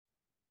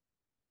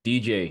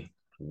DJ,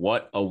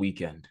 what a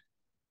weekend.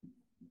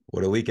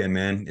 What a weekend,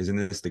 man. Isn't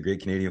this the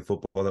great Canadian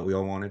football that we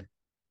all wanted?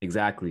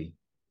 Exactly.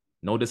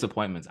 No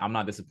disappointments. I'm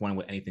not disappointed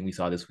with anything we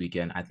saw this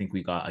weekend. I think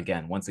we got,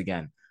 again, once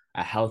again,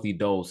 a healthy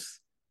dose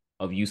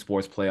of U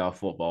Sports playoff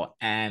football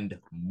and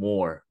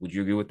more. Would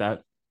you agree with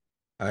that?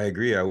 I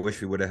agree. I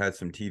wish we would have had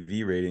some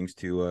TV ratings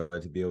to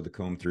be able to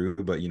comb through,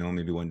 but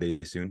maybe one day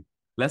soon.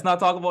 Let's not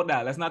talk about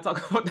that. Let's not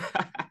talk about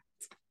that.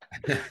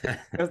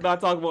 Let's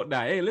not talk about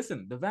that. Hey,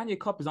 listen, the Vanier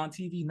Cup is on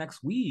TV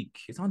next week.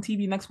 It's on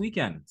TV next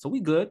weekend. So we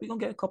good. We're gonna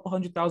get a couple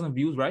 100,000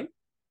 views, right?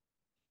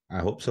 I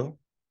hope so.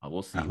 We'll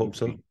I see. We'll hope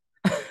so. see.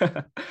 All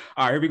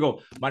right, here we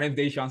go. My name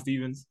is Deshaun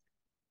Stevens.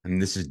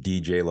 And this is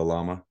DJ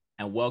Lalama.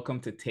 And welcome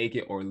to Take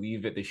It or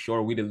Leave It, the show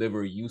where we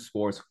deliver U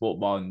Sports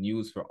football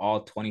news for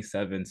all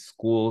 27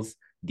 schools.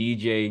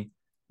 DJ,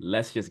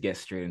 let's just get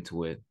straight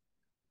into it.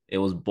 It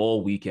was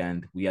bowl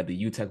weekend. We had the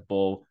UTEC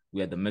Bowl.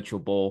 We had the Mitchell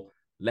Bowl.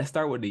 Let's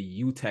start with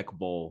the UTEC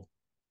Bowl.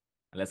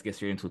 And let's get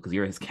straight into it because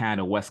you're his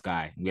Canada West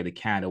guy. We had the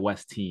Canada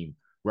West team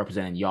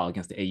representing y'all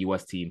against the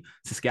AUS team.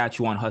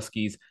 Saskatchewan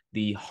Huskies,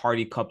 the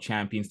Hardy Cup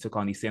champions, took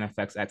on the St.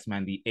 FX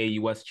X-Men, the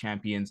AUS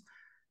champions.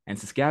 And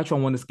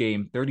Saskatchewan won this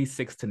game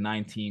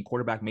 36-19.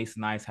 Quarterback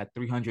Mason Nice had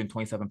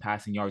 327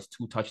 passing yards,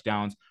 2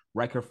 touchdowns.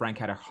 Riker Frank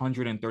had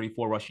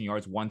 134 rushing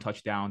yards, 1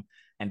 touchdown.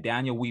 And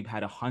Daniel Weeb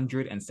had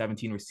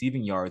 117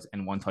 receiving yards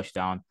and 1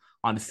 touchdown.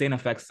 On the St.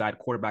 FX side,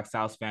 quarterback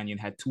Sal Spanian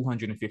had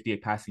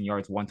 258 passing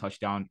yards, 1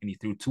 touchdown, and he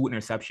threw 2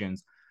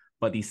 interceptions.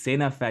 But the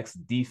St. FX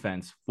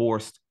defense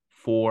forced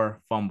 4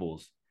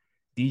 fumbles.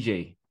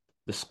 DJ,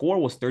 the score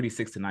was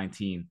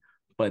 36-19,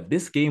 but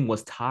this game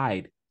was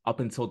tied up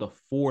until the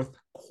fourth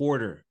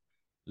quarter.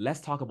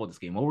 Let's talk about this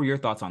game. What were your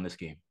thoughts on this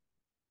game?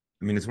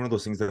 I mean, it's one of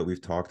those things that we've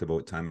talked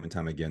about time and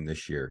time again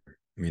this year.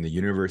 I mean, the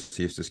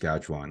University of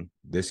Saskatchewan,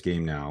 this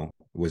game now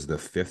was the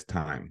fifth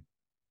time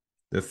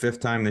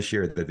this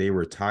year that they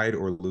were tied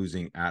or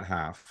losing at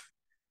half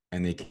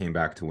and they came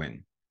back to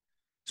win.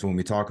 So when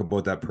we talk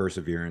about that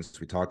perseverance,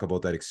 we talk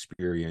about that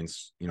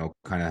experience,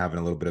 kind of having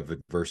a little bit of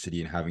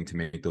adversity and having to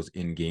make those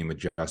in-game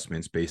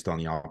adjustments based on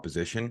the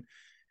opposition.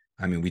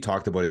 I mean, we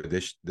talked about it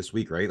this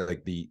week, right?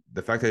 Like the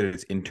fact that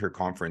it's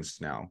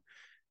interconference now,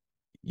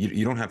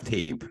 you don't have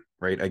tape,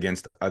 right,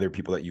 against other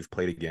people that you've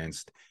played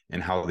against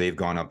and how they've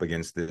gone up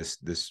against this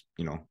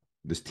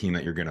team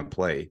that you're going to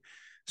play.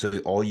 So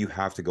all you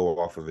have to go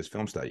off of is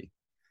film study,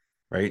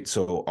 right?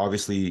 So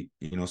obviously,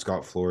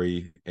 Scott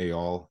Flory,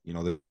 Ayal,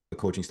 the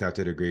coaching staff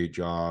did a great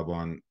job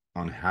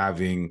on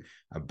having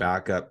a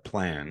backup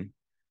plan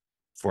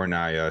for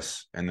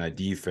Nias and that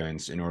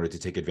defense in order to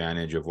take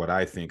advantage of what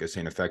I think a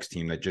St. FX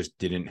team that just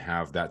didn't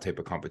have that type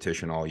of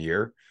competition all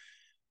year.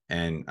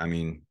 And I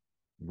mean,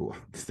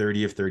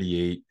 30 of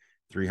 38,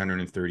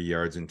 330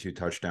 yards and 2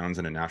 touchdowns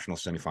in a national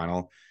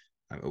semifinal.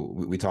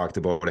 We talked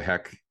about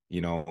a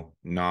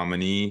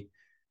nominee.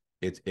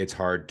 It's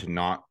hard to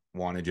not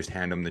want to just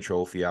hand him the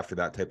trophy after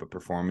that type of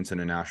performance in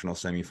a national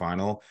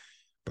semifinal.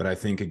 But I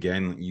think,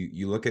 again,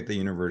 you look at the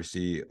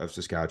University of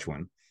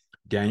Saskatchewan,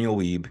 Daniel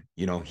Weeb,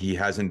 he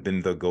hasn't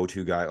been the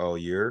go-to guy all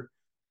year,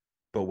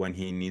 but when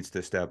he needs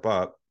to step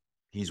up,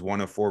 he's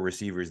one of 4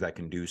 receivers that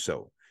can do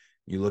so.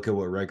 You look at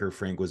what Riker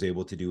Frank was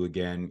able to do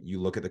again. You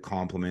look at the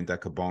compliment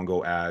that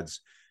Kabongo adds.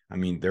 I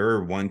mean,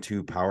 they're a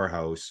 1-2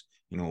 powerhouse,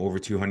 over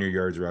 200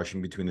 yards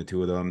rushing between the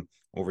two of them,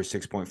 over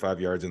 6.5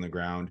 yards on the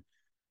ground.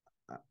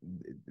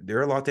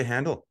 They're a lot to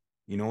handle.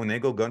 When they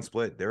go gun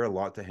split, they're a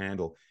lot to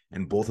handle,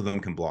 and both of them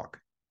can block.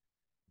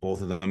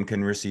 Both of them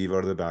can receive out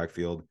of the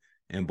backfield,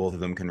 and both of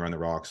them can run the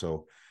rock.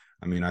 So,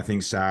 I mean, I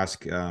think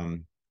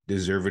Sask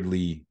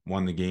deservedly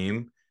won the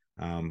game,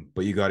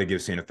 but you got to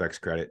give St.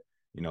 FX credit.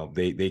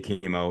 They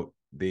came out,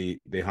 they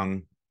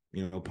hung,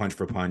 punch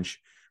for punch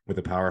with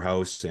a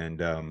powerhouse, and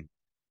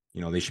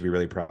they should be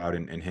really proud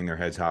and hang their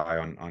heads high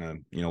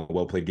on a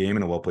well played game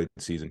and a well played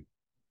season.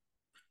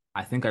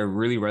 I think I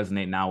really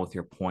resonate now with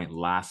your point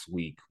last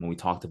week when we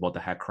talked about the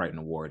Heck Crichton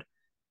Award.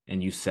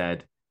 And you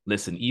said,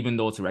 listen, even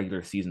though it's a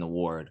regular season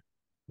award,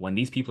 when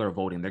these people are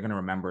voting, they're going to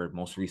remember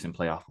most recent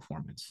playoff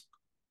performance.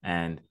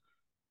 And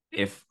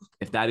if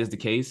that is the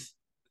case,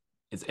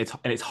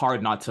 it's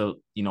hard not to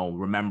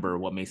remember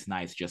what Mason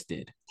Nice just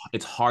did.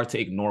 It's hard to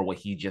ignore what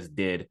he just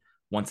did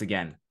once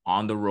again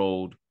on the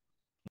road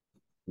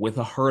with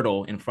a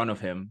hurdle in front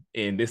of him.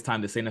 In this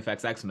time, the St.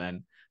 FX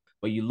X-Men.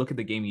 But you look at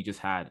the game he just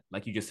had,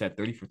 like you just said,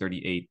 30 for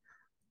 38,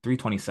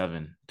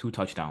 327, 2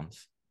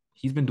 touchdowns.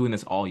 He's been doing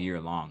this all year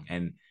long,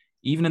 and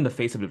even in the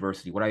face of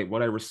adversity, what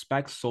I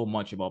respect so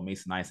much about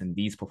Mason Nice and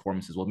these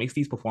performances, what makes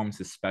these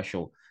performances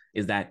special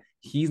is that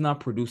he's not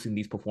producing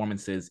these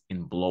performances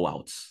in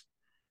blowouts.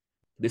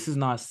 This is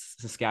not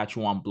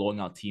Saskatchewan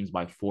blowing out teams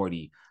by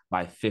 40,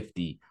 by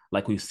 50,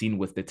 like we've seen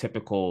with the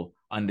typical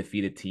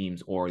undefeated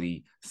teams or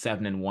the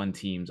 7-1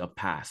 teams of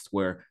past,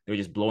 where they're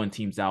just blowing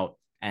teams out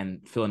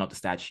and filling out the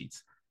stat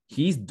sheets.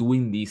 He's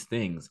doing these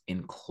things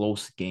in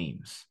close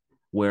games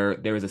where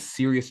there is a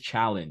serious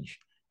challenge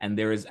and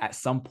there is at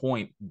some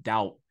point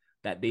doubt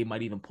that they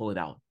might even pull it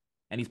out.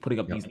 And he's putting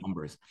up Yep. these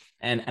numbers.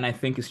 And I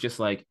think it's just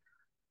like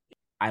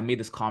I made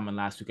this comment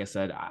last week. I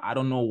said, I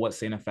don't know what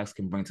St. FX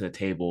can bring to the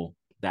table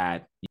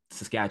that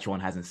Saskatchewan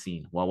hasn't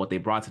seen. Well, what they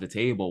brought to the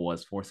table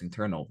was forcing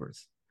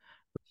turnovers.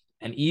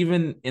 And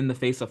even in the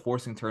face of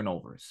forcing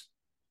turnovers,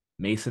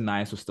 Mason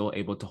Nice was still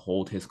able to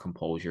hold his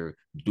composure,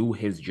 do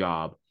his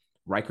job.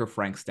 Riker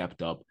Frank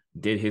stepped up,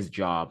 did his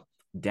job.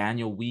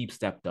 Daniel Weeb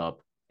stepped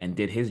up and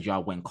did his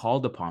job when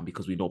called upon,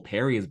 because we know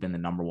Perry has been the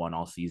number one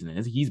all season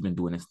and he's been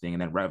doing his thing.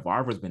 And then Rhett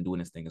Varver's been doing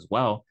his thing as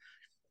well.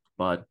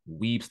 But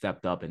Weeb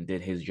stepped up and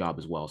did his job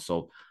as well.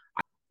 So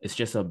it's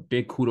just a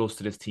big kudos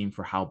to this team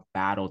for how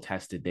battle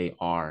tested they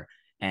are.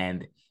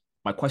 And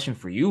my question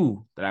for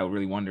you that I would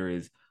really wonder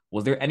is,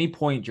 was there any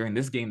point during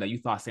this game that you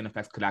thought St.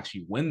 FX could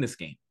actually win this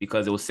game?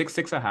 Because it was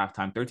 6-6 at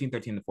halftime,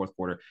 13-13 in the fourth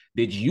quarter.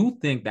 Did you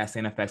think that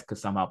St. FX could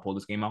somehow pull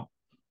this game out?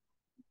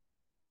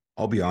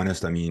 I'll be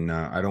honest. I mean,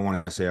 I don't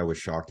want to say I was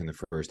shocked in the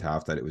first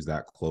half that it was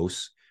that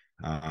close.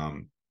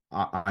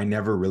 I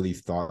never really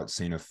thought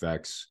St.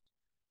 FX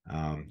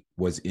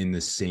was in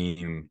the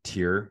same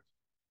tier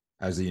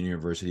as the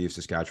University of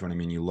Saskatchewan. I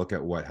mean, you look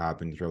at what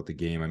happened throughout the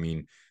game. I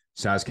mean,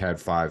 Sask had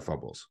 5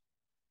 fumbles.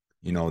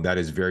 That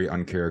is very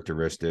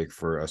uncharacteristic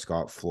for a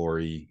Scott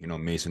Flory,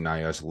 Mason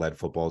Nias led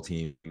football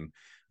team.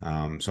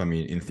 So, I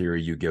mean, in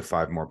theory, you give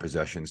 5 more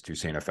possessions to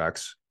St.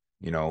 FX,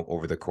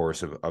 over the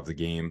course of the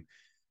game.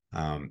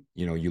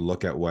 You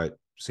look at what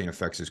St.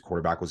 FX's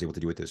quarterback was able to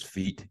do with his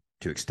feet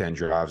to extend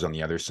drives on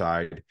the other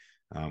side,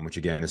 which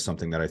again is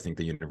something that I think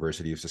the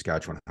University of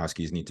Saskatchewan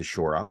Huskies need to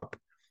shore up.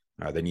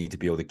 They need to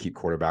be able to keep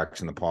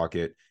quarterbacks in the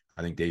pocket.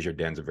 I think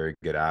Desjardins a very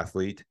good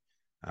athlete.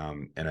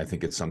 And I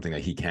think it's something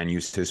that he can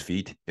use his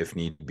feet if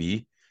need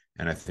be.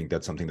 And I think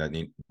that's something that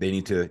they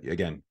need to,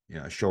 again,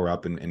 shore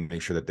up and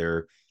make sure that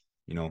they're,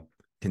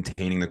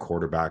 containing the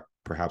quarterback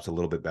perhaps a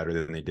little bit better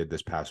than they did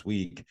this past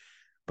week.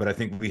 But I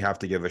think we have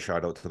to give a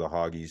shout out to the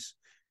Hoggies.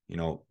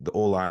 The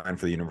O-line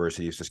for the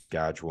University of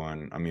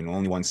Saskatchewan. I mean,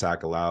 only 1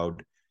 sack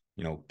allowed,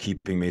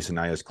 keeping Mason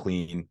Nias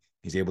clean.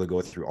 He's able to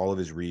go through all of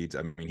his reads.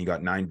 I mean, he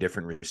got 9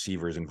 different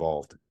receivers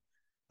involved.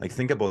 Like,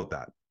 think about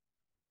that.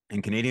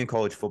 In Canadian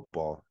college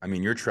football, I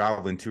mean, you're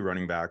traveling 2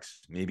 running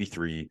backs, maybe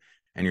 3,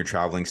 and you're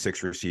traveling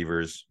 6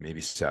 receivers,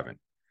 maybe 7.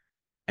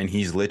 And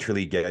he's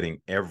literally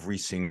getting every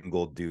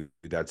single dude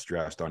that's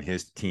dressed on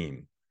his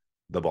team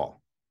the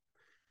ball.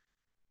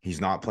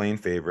 He's not playing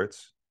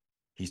favorites.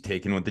 He's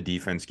taking what the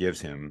defense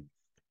gives him.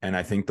 And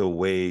I think the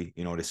way,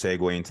 to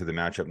segue into the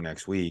matchup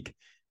next week,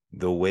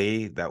 the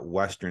way that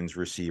Western's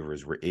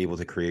receivers were able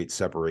to create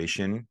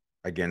separation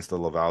against the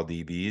Laval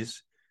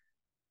DBs,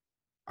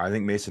 I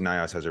think Mason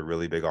Nias has a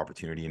really big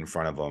opportunity in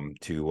front of him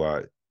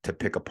to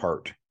pick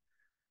apart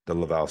the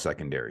Laval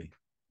secondary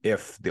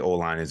if the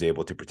O-line is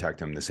able to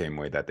protect him the same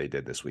way that they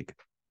did this week.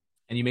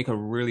 And you make a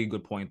really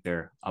good point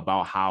there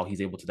about how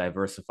he's able to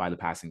diversify the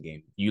passing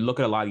game. You look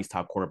at a lot of these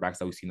top quarterbacks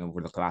that we've seen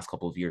over the last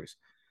couple of years.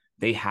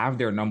 They have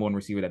their number one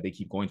receiver that they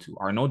keep going to.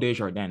 Arnaud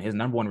Desjardins, his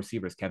number one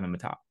receiver is Kevin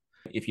Mattel.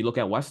 If you look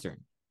at Western,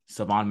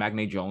 Savon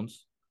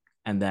Magne-Jones,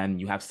 and then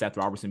you have Seth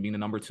Robertson being the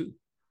number 2.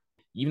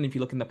 Even if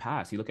you look in the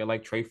past, you look at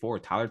like Trey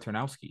Ford, Tyler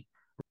Ternowski,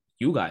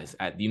 you guys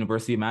at the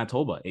University of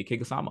Manitoba, A.K.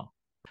 Gasama.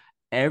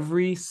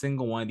 Every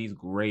single one of these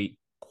great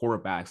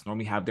quarterbacks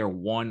normally have their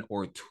 1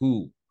 or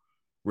 2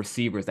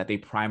 receivers that they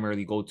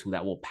primarily go to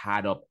that will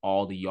pad up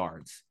all the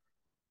yards.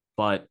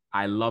 But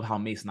I love how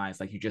Mason Nice,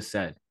 like you just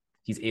said,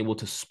 he's able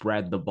to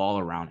spread the ball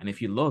around. And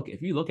if you look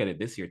at it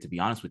this year, to be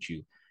honest with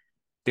you,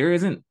 there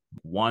isn't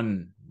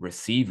one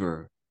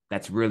receiver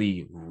that's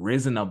really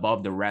risen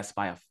above the rest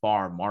by a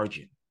far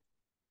margin,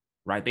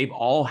 right? They've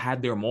all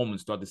had their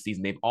moments throughout the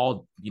season. They've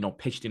all,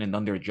 pitched in and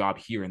done their job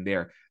here and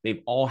there.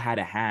 They've all had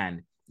a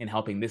hand in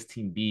helping this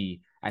team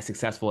be as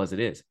successful as it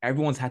is.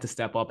 Everyone's had to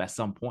step up at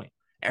some point.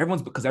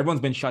 Everyone's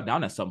been shut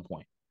down at some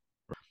point.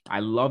 I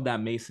love that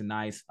Mason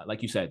Nice,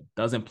 like you said,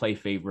 doesn't play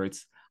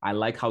favorites. I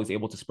like how he's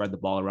able to spread the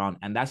ball around.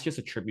 And that's just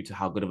a tribute to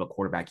how good of a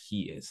quarterback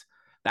he is.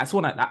 That's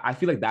when I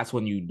feel like that's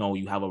when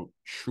you have a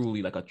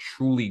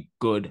truly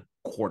good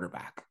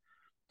quarterback.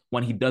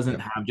 When he doesn't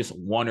have just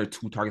 1 or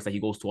 2 targets that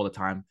he goes to all the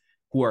time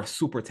who are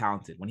super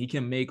talented. When he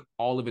can make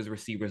all of his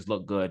receivers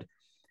look good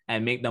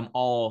and make them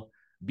all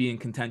be in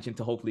contention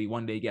to hopefully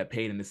one day get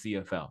paid in the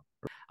CFL.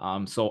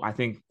 So I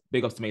think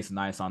big ups to Mason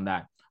Nice on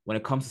that. When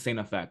it comes to St.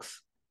 FX,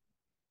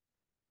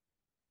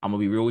 I'm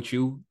going to be real with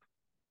you.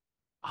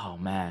 Oh,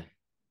 man.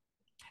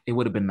 It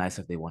would have been nice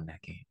if they won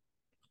that game,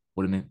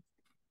 wouldn't it?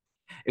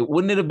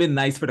 Wouldn't it have been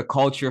nice for the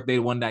culture if they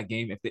won that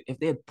game? If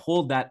they had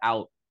pulled that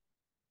out,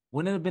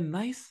 wouldn't it have been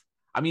nice?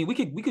 I mean, we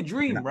could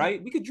dream,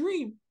 right? We could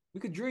dream.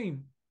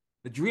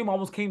 The dream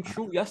almost came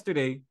true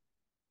yesterday,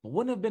 but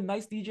wouldn't it have been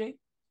nice, DJ?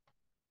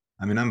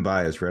 I mean, I'm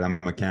biased, right? I'm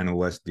a Canada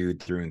West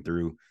dude through and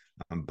through.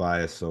 I'm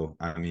biased. So,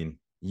 I mean,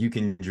 you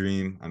can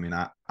dream. I mean,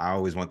 I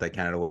always want that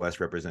Canada West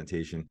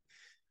representation.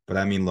 But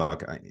I mean,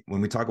 look,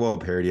 when we talk about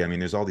parity, I mean,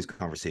 there's all these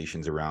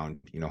conversations around,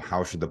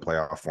 how should the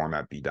playoff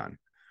format be done,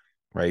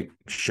 right?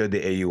 Should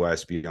the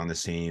AUS be on the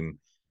same,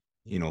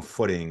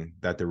 footing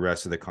that the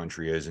rest of the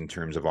country is in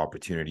terms of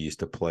opportunities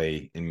to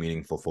play in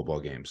meaningful football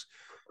games?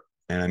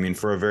 And I mean,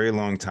 for a very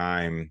long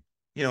time,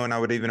 and I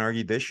would even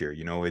argue this year,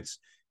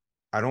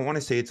 I don't want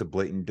to say it's a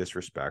blatant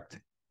disrespect,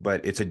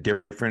 but it's a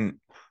different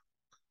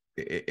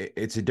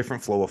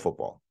flow of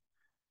football.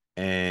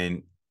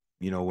 And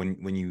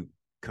when you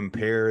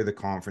compare the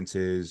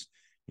conferences,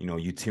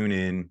 you tune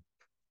in.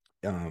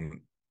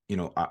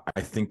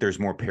 I think there's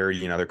more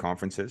parity in other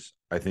conferences.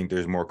 I think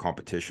there's more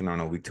competition on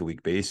a week to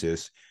week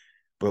basis.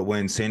 But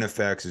when Saint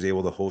FX is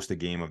able to host a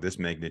game of this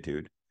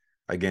magnitude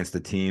against a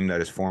team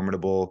that is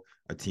formidable,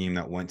 a team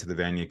that went to the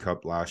Vanier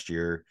Cup last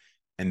year,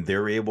 and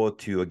they're able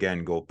to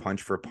again go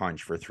punch for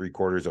 3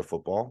 quarters of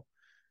football,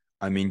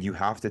 I mean, you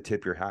have to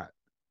tip your hat.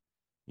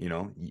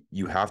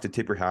 You have to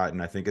tip your hat.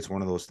 And I think it's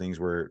one of those things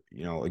where,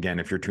 again,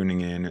 if you're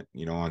tuning in,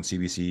 on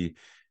CBC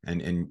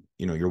and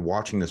you're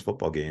watching this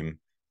football game,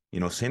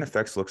 St.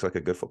 FX looks like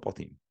a good football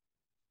team,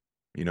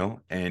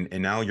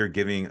 and now you're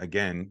giving,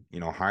 again,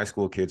 high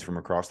school kids from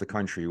across the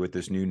country with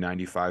this new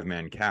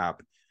 95-man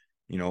cap.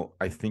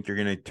 I think you're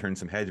going to turn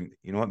some heads.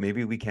 You know what?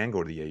 Maybe we can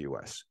go to the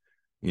AUS,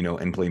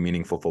 and play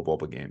meaningful football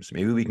games.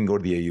 Maybe we can go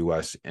to the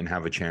AUS and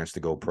have a chance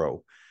to go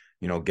pro,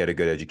 get a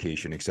good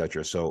education,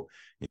 etc. So,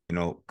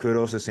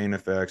 kudos to St.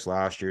 FX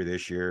last year,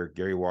 this year,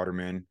 Gary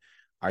Waterman.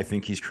 I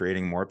think he's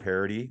creating more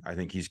parity. I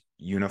think he's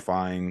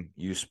unifying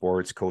youth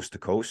sports coast to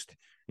coast,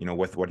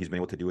 with what he's been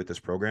able to do with this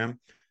program.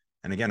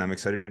 And again, I'm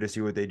excited to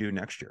see what they do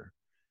next year.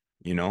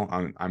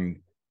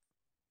 I'm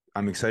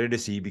excited to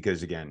see,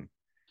 because again,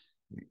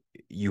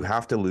 you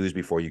have to lose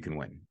before you can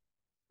win,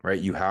 right?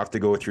 You have to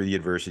go through the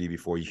adversity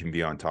before you can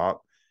be on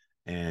top.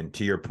 And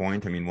to your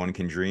point, I mean, one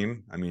can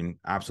dream. I mean,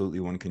 absolutely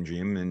one can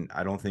dream. And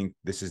I don't think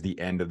this is the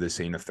end of the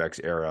St.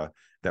 FX era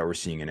that we're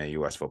seeing in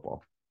AUS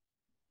football.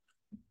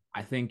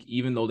 I think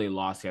even though they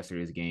lost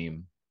yesterday's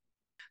game,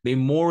 they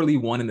morally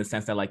won in the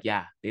sense that, like,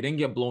 yeah, they didn't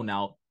get blown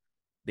out.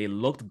 They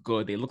looked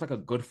good. They looked like a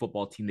good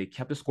football team. They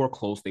kept the score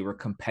close. They were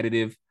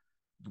competitive.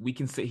 We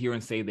can sit here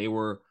and say they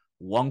were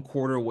 1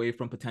 quarter away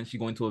from potentially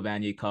going to a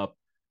Vanier Cup.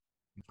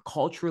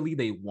 Culturally,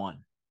 they won,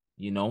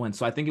 and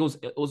so I think it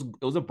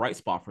was a bright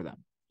spot for them,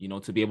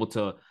 to be able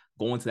to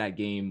go into that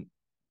game,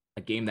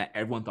 a game that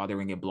everyone thought they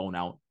were gonna get blown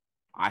out.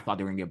 I thought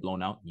they were gonna get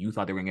blown out. You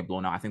thought they were gonna get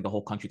blown out. I think the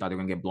whole country thought they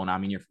were gonna get blown out. I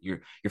mean,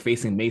 you're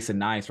facing Mason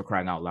Nice, for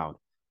crying out loud,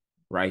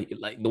 right?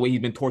 Like the way he's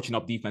been torching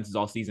up defenses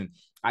all season.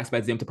 I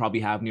expect him to probably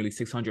have nearly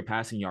 600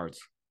 passing yards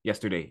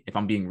yesterday, if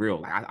I'm being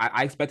real. Like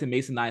I expected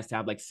Mason Nice to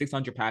have like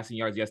 600 passing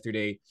yards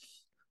yesterday,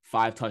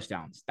 5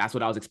 touchdowns. That's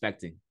what I was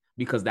expecting,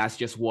 because that's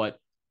just what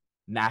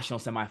national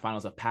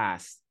semifinals of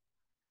past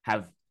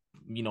have,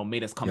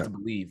 made us come to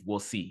believe. We'll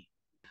see.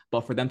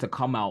 But for them to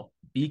come out,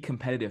 be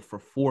competitive for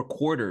 4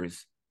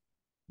 quarters,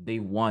 they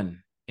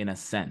won in a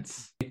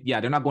sense. Yeah,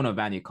 they're not going to a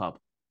Vanier Cup.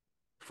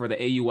 For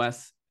the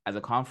AUS as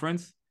a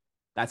conference,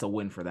 that's a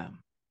win for them.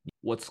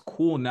 What's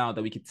cool now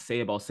that we could say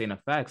about St.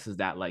 FX is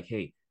that, like,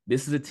 hey,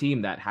 this is a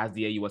team that has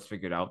the AUS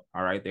figured out.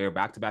 All right. They're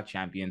back-to-back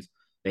champions.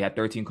 They had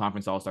 13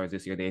 conference all-stars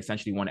this year. They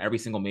essentially won every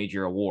single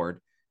major award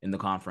in the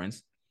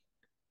conference.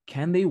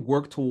 Can they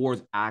work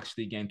towards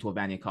actually getting to a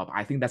Vanier Cup?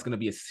 I think that's going to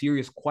be a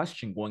serious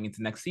question going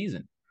into next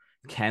season.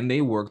 Can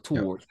they work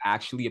towards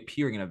actually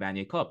appearing in a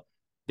Vanier Cup?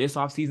 This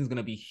offseason is going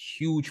to be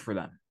huge for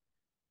them,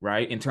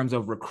 right? In terms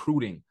of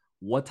recruiting,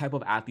 what type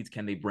of athletes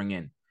can they bring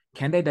in?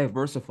 Can they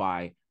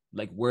diversify,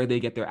 like, where they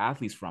get their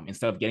athletes from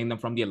instead of getting them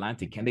from the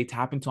Atlantic? Can they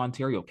tap into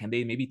Ontario? Can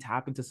they maybe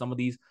tap into some of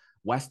these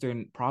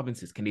Western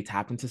provinces? Can they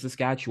tap into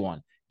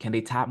Saskatchewan? Can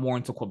they tap more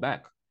into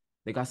Quebec?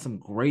 They got some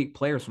great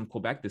players from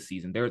Quebec this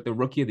season. They're the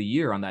rookie of the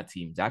year on that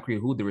team. Zachary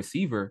Hood, the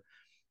receiver,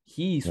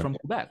 he's from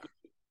Quebec.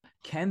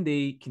 Can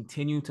they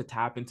continue to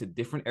tap into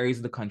different areas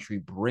of the country,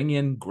 bring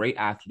in great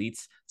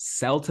athletes,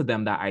 sell to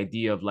them that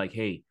idea of, like,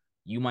 hey,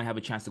 you might have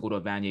a chance to go to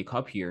a Vanier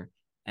Cup here,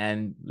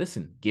 and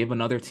listen, give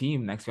another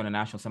team next year on the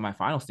national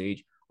semifinal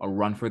stage a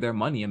run for their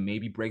money and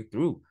maybe break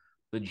through.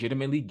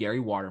 Legitimately, Gary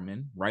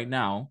Waterman, right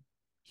now,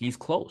 he's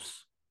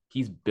close.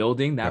 He's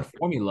building that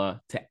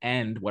formula to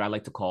end what I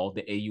like to call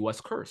the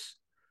AUS curse.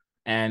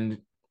 And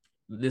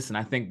listen,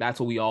 I think that's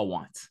what we all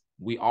want.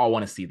 We all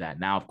want to see that.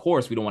 Now, of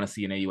course, we don't want to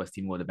see an AUS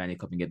team go to the Vanier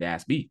Cup and get the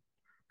ass beat.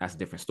 That's a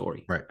different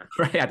story. Right.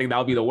 Right. I think that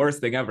would be the worst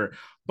thing ever.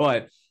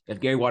 But if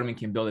Gary Waterman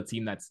can build a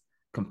team that's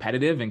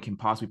competitive and can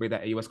possibly break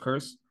that AUS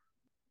curse,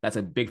 that's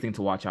a big thing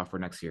to watch out for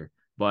next year.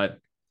 But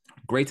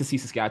great to see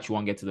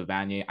Saskatchewan get to the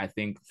Vanier. I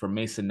think for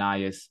Mason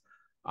Nias,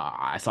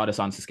 I saw this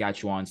on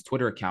Saskatchewan's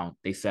Twitter account.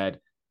 They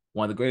said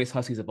one of the greatest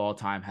Huskies of all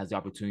time has the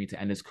opportunity to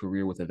end his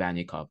career with a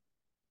Vanier Cup.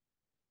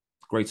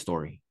 Great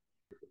story.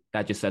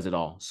 That just says it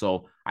all.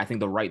 So I think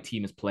the right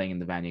team is playing in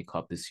the Vanier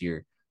Cup this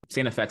year.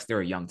 St. FX,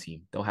 they're a young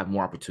team. They'll have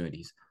more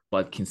opportunities.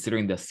 But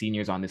considering the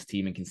seniors on this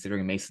team and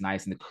considering Mason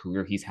Nice and the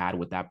career he's had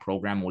with that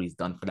program, what he's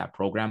done for that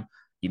program,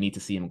 you need to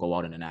see him go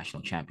out in a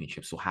national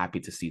championship. So happy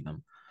to see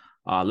them.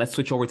 Let's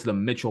switch over to the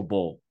Mitchell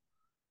Bowl.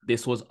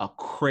 This was a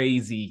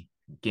crazy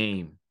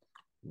game.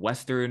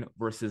 Western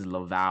versus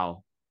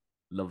Laval.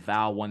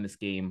 Laval won this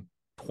game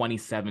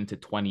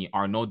 27-20.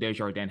 Arnaud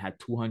Desjardins had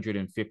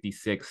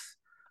 256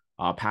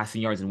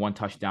 passing yards and 1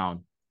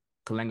 touchdown.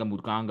 Kalenga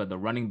Muganga, the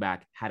running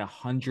back, had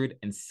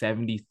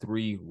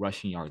 173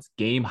 rushing yards.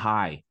 Game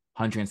high,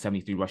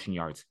 173 rushing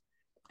yards.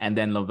 And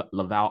then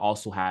Laval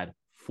also had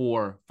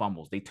 4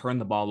 fumbles. They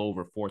turned the ball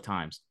over 4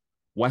 times.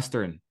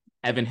 Western,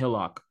 Evan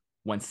Hillock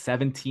went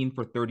 17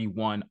 for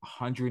 31,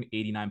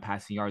 189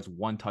 passing yards,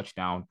 1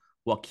 touchdown,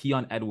 while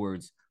Keon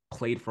Edwards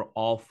played for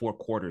all 4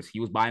 quarters. He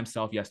was by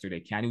himself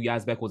yesterday. Kanu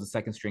Yazbek was the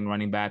second string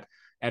running back.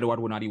 Edward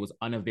Winati was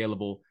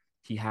unavailable.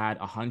 He had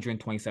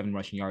 127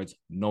 rushing yards,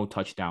 no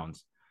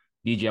touchdowns.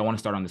 DJ, I want to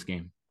start on this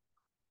game.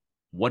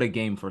 What a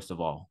game, first of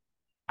all.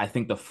 I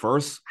think the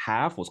first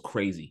half was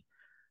crazy.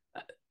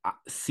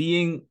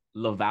 Seeing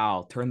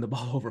Laval turn the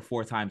ball over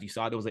 4 times, you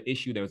saw there was an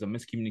issue. There was a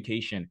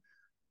miscommunication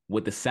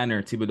with the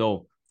center,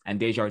 Thibodeau, and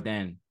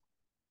Desjardins.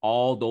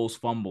 All those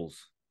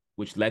fumbles,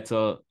 which led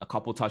to a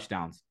couple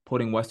touchdowns,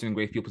 putting Western in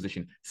great field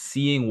position.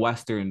 Seeing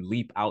Western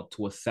leap out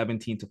to a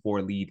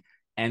 17-4 lead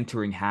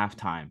entering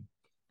halftime.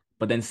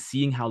 But then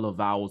seeing how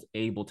Laval was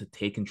able to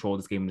take control of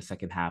this game in the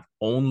second half,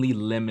 only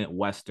limit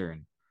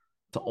Western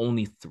to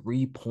only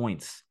 3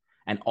 points.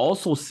 And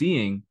also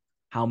seeing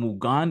how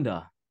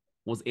Muganda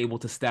was able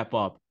to step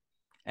up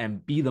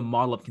and be the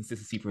model of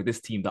consistency for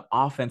this team. The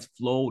offense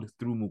flowed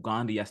through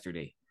Muganda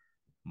yesterday.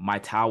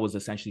 Maital was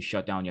essentially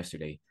shut down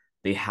yesterday.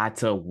 They had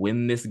to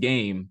win this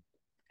game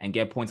and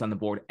get points on the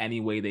board any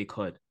way they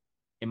could.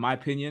 In my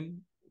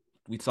opinion,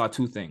 we saw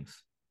 2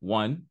 things.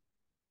 One,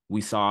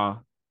 we saw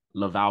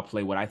Laval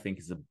play what I think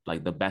is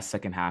the best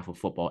second half of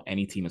football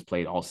any team has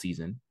played all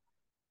season,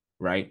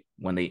 right?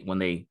 When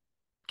they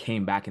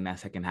came back in that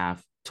second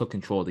half, took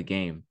control of the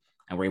game,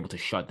 and were able to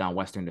shut down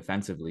Western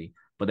defensively.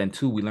 But then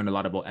 2, we learned a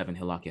lot about Evan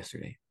Hillock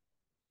yesterday.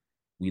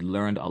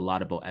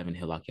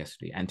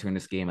 Entering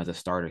this game as a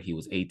starter, he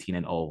was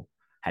 18-0,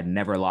 had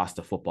never lost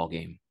a football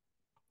game.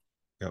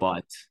 Yep.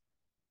 But,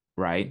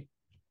 right,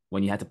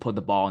 when you had to put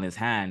the ball in his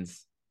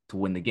hands to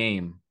win the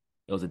game,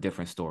 it was a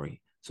different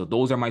story. So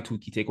those are my 2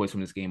 key takeaways from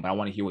this game, but I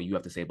want to hear what you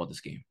have to say about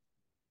this game.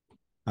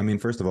 I mean,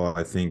 first of all,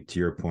 I think to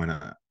your point,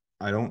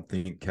 I don't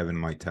think Kevin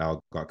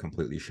Maital got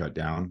completely shut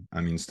down.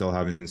 I mean, still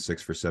having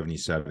 6 for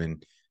 77,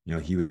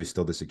 he was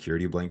still the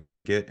security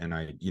blanket.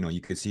 And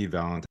you could see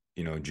Valentine,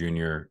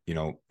 Junior,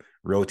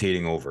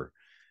 rotating over.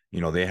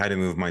 They had to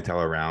move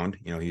Maital around.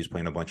 He was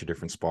playing a bunch of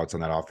different spots on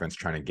that offense,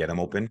 trying to get him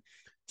open.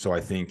 So I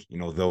think,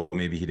 though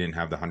maybe he didn't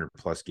have the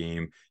 100+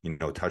 game,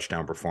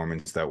 touchdown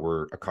performance that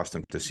we're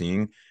accustomed to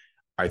seeing,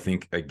 I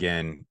think,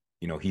 again,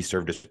 he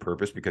served his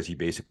purpose because he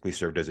basically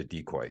served as a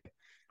decoy.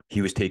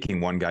 He was taking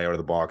one guy out of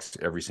the box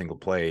every single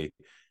play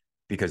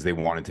because they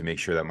wanted to make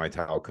sure that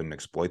Maital couldn't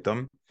exploit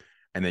them.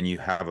 And then you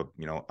have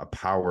a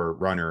power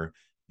runner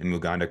in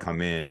Muganda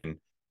come in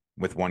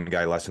with one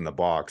guy less in the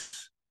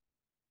box,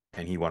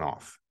 and he went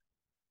off.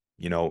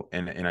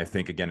 And I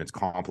think, again, it's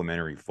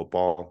complementary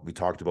football. We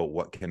talked about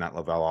what can that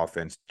Laval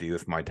offense do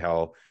if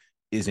Maital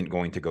isn't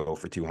going to go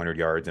for 200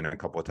 yards and a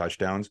couple of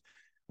touchdowns.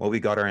 Well, we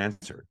got our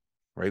answer,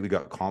 right? We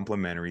got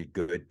complementary,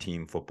 good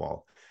team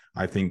football.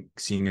 I think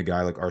seeing a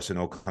guy like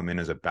Arsenault come in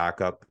as a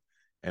backup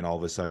and all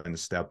of a sudden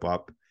step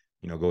up,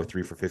 go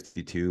 3 for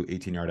 52,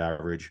 18-yard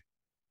average,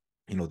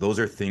 those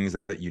are things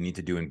that you need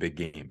to do in big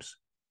games,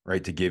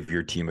 right? To give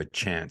your team a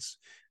chance,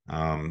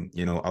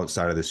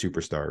 outside of the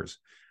superstars.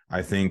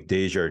 I think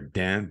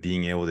Desjardins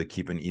being able to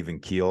keep an even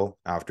keel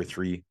after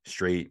 3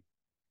 straight,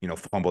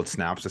 fumbled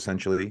snaps,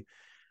 essentially.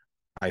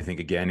 I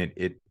think, again,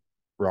 it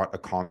brought a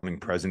calming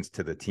presence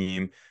to the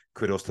team.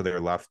 Kudos to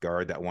their left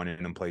guard that went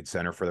in and played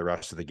center for the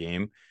rest of the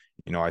game.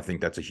 I think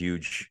that's a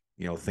huge,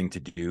 thing to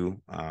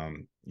do,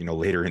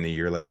 later in the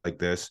year like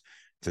this,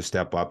 to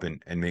step up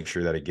and make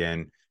sure that,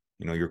 again,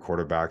 your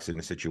quarterback's in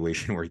a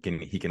situation where he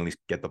can at least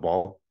get the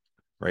ball,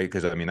 right?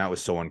 Because, I mean, that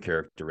was so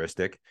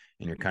uncharacteristic,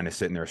 and you're kind of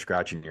sitting there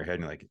scratching your head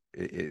and like,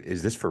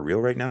 is this for real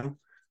right now?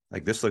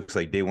 Like, this looks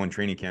like day 1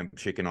 training camp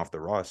shaking off the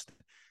rust.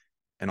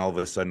 And all of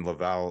a sudden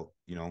Laval,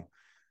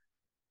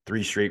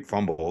 3 straight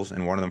fumbles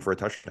and one of them for a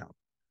touchdown.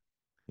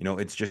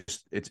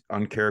 It's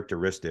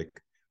uncharacteristic,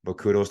 but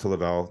kudos to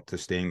Laval to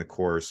staying the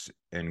course,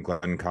 and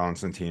Glenn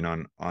Constantine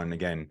on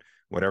again,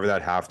 whatever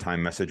that halftime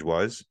message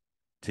was.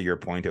 To your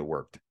point, it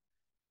worked.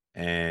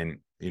 And,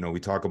 we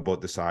talk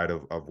about the side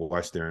of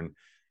Western.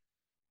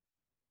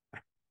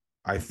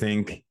 I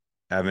think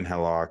Evan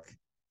Hillock,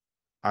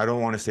 I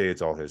don't want to say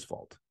it's all his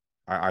fault.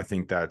 I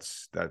think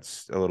that's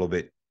a little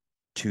bit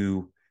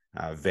too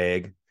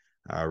vague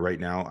right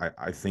now.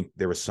 I think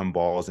there was some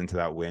balls into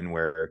that win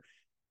where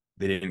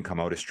they didn't come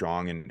out as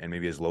strong and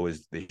maybe as low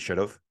as they should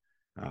have.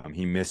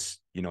 He missed,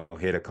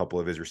 hit a couple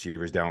of his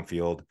receivers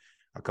downfield,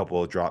 a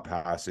couple of drop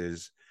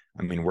passes.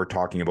 I mean, we're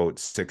talking about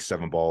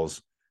 6-7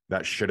 balls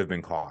that should have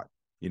been caught,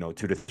 2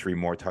 to 3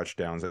 more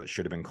touchdowns that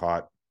should have been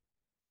caught.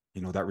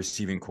 That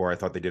receiving core, I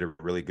thought they did a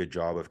really good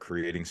job of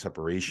creating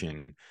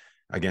separation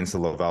against the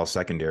Laval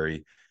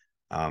secondary.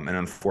 And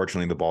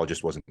unfortunately, the ball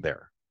just wasn't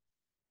there.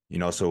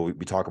 So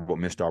we talk about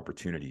missed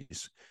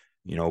opportunities.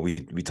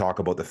 We talk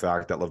about the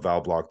fact that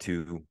Laval blocked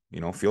 2,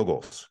 field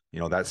goals.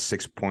 That's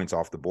 6 points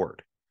off the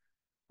board,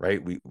 right?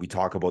 We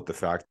talk about the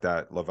fact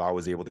that Laval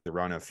was able to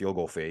run a field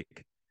goal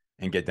fake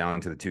and get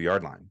down to the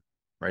 2-yard line,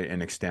 right?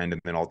 And extend,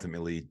 and then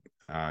ultimately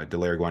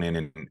Delaire went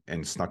in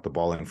and snuck the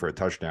ball in for a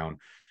touchdown.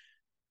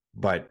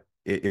 But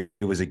it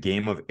was a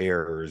game of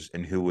errors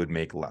and who would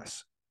make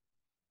less.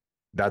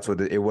 that's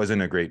what it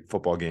wasn't a great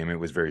football game. It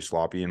was very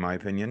sloppy, in my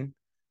opinion.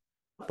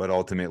 But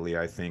ultimately,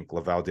 I think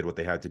Laval did what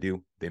they had to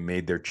do. They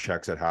made their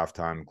checks at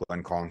halftime.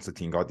 Glenn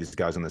Constantine got these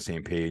guys on the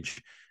same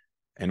page.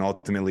 And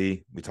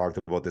ultimately, we talked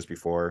about this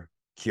before.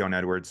 Keon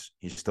Edwards,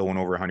 he still went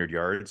over 100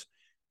 yards,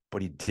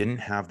 but he didn't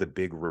have the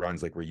big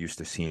runs like we're used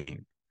to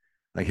seeing.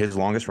 Like his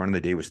longest run of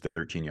the day was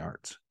 13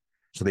 yards.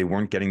 So they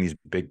weren't getting these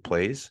big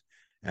plays.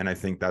 And I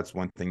think that's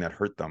one thing that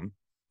hurt them,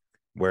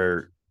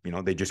 where,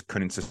 they just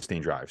couldn't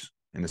sustain drives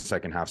in the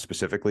second half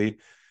specifically.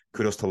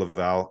 Kudos to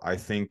Laval. I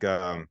think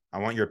I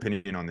want your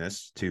opinion on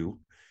this too.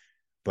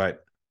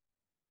 But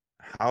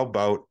how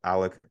about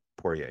Alec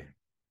Poirier?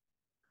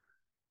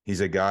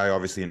 He's a guy,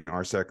 obviously an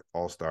RSEC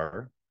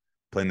all-star,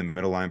 playing the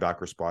middle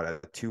linebacker spot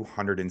at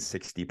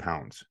 260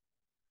 pounds.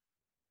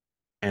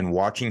 And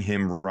watching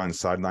him run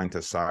sideline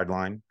to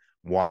sideline,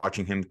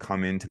 watching him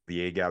come into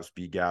the A gaps,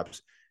 B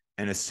gaps,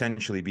 and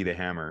essentially be the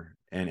hammer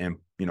and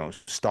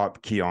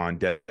stop Keon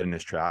dead in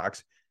his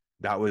tracks.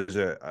 That was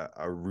a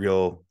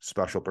real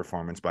special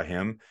performance by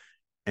him.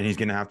 And he's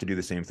going to have to do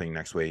the same thing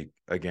next week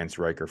against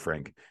Riker,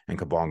 Frank, and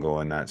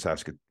Kabongo in that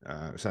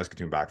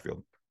Saskatoon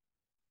backfield.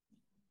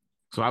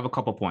 So I have a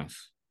couple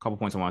points. A couple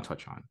points I want to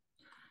touch on.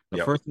 The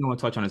Yep. first thing I want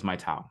to touch on is my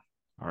All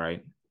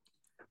right.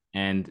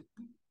 And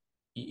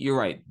you're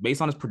right.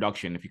 Based on his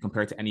production, if you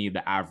compare it to any of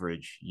the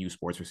average U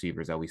Sports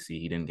receivers that we see,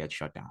 he didn't get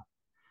shut down.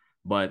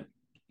 But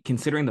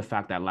considering the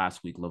fact that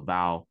last week,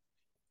 Laval,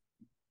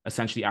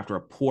 essentially after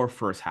a poor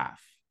first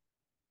half,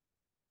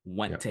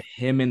 went Yep. to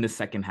him in the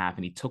second half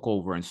and he took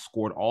over and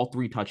scored all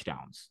 3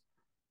 touchdowns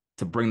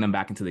to bring them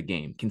back into the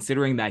game,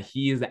 considering that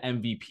he is the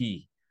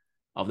MVP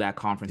of that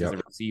conference as a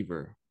Yep.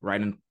 receiver, right?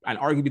 And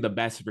arguably the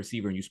best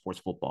receiver in U Sports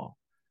football.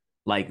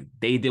 Like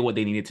they did what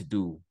they needed to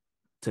do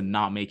to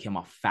not make him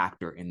a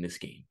factor in this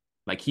game.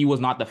 Like he was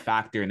not the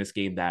factor in this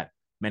game that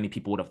many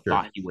people would have Sure.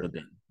 thought he would have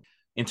been.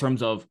 In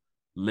terms of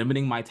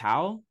limiting my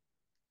towel,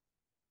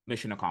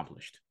 mission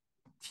accomplished.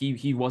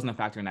 He wasn't a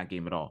factor in that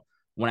game at all.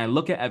 When I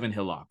look at Evan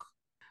Hillock,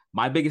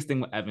 my biggest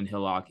thing with Evan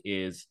Hillock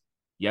is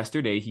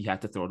yesterday he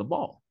had to throw the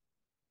ball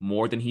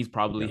more than he's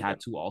probably Yep. had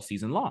to all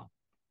season long.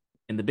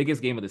 In the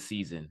biggest game of the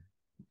season,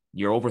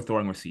 you're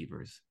overthrowing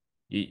receivers.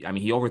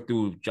 He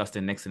overthrew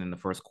Justin Nixon in the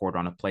first quarter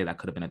on a play that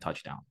could have been a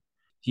touchdown.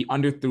 He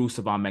underthrew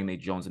Savon Magne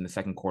Jones in the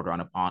second quarter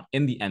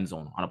in the end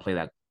zone on a play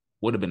that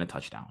would have been a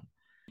touchdown.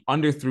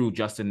 Underthrew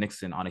Justin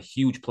Nixon on a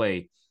huge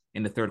play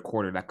in the third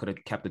quarter that could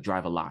have kept the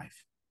drive alive.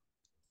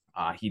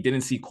 He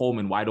didn't see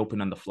Coleman wide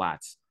open on the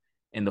flats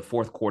in the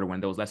fourth quarter when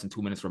there was less than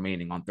 2 minutes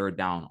remaining on third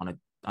down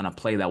on a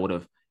play that would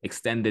have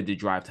extended the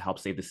drive to help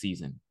save the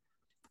season.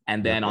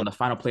 And then on Yep. the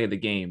final play of the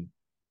game,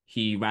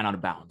 he ran out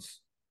of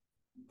bounds.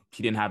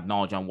 He didn't have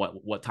knowledge on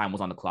what time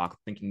was on the clock,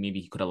 thinking maybe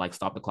he could have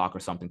stopped the clock or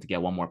something to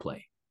get one more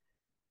play.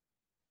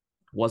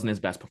 Wasn't his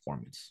best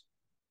performance.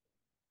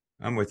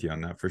 I'm with you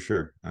on that for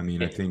sure. I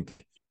mean, I It,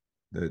 think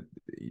that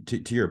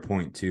to your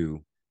point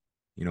too,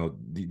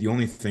 the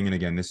only thing, and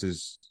again, this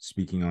is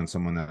speaking on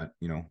someone that,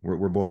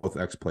 we're both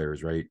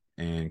ex-players, right?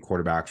 And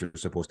quarterbacks are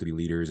supposed to be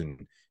leaders,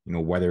 and,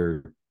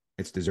 whether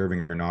it's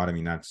deserving or not, I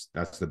mean, that's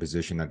the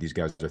position that these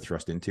guys are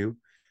thrust into.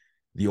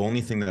 The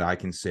only thing that I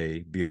can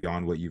say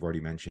beyond what you've already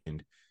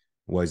mentioned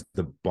was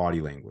the body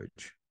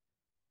language.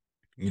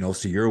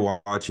 So you're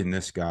watching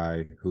this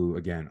guy who,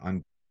 again,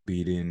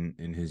 unbeaten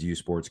in his U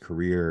Sports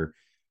career,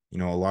 a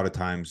lot of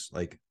times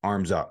like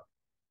arms up,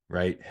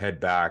 right? Head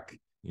back,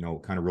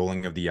 kind of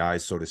rolling of the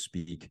eyes, so to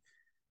speak.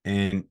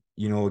 And,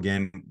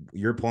 again,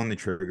 you're pulling the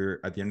trigger.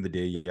 At the end of the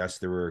day, yes,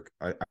 there were,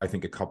 I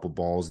think, a couple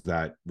balls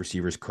that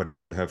receivers could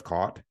have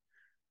caught.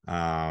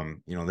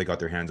 They got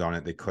their hands on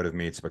it. They could have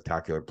made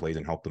spectacular plays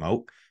and helped them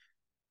out.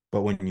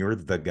 But when you're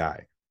the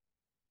guy,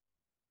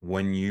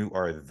 when you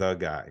are the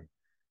guy,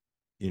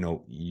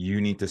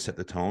 you need to set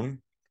the tone,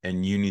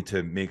 and you need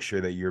to make sure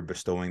that you're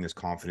bestowing this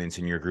confidence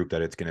in your group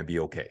that it's going to be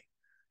okay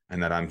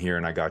and that I'm here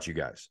and I got you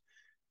guys.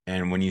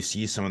 And when you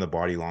see some of the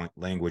body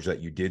language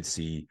that you did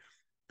see,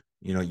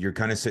 you're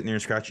kind of sitting there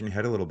and scratching your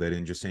head a little bit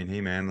and just saying,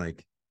 hey, man,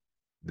 like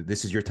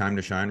this is your time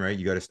to shine, right?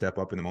 You got to step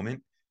up in the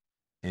moment.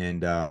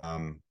 And,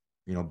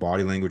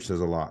 body language says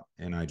a lot.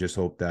 And I just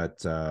hope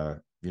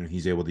that,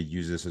 he's able to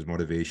use this as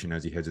motivation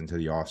as he heads into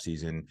the off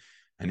season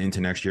and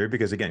into next year,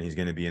 because again, he's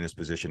going to be in this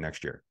position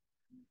next year.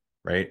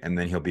 Right. And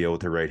then he'll be able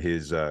to write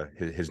his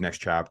next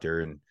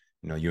chapter. And,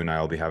 you and I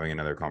will be having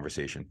another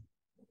conversation.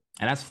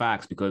 and that's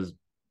facts because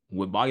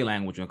with body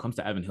language, when it comes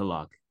to Evan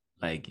Hillock,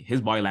 like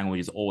his body language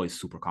is always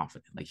super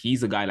confident. Like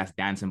he's a guy that's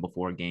dancing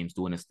before games,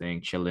 doing his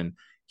thing, chilling.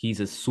 He's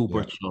a super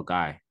Yeah. chill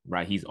guy,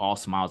 right? He's all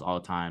smiles all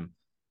the time.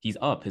 He's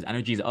up. His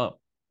energy's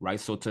up, right?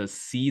 So to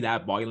see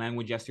that body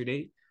language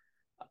yesterday,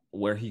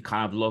 where he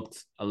kind of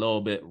looked a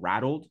little bit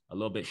rattled, a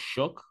little bit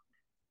shook,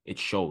 it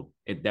showed.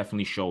 It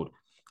definitely showed.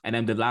 And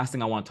then the last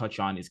thing I want to touch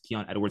on is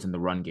Keon Edwards in the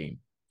run game.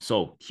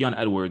 So Keon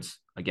Edwards,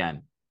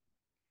 again,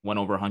 went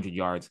over 100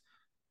 yards,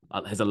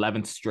 his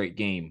 11th straight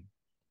game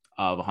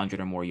of 100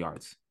 or more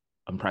yards.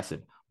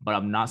 Impressive. But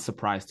I'm not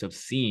surprised to have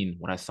seen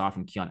what I saw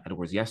from Keon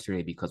Edwards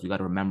yesterday, because we got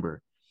to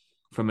remember,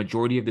 for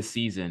majority of the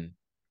season,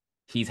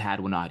 he's had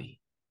Winati.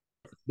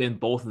 been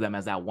both of them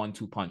as that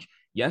 1-2 punch.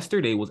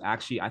 Yesterday was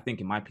actually, I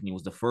think, in my opinion,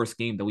 was the first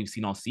game that we've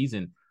seen all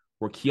season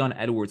where Keon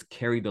Edwards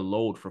carried the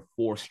load for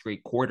 4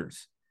 straight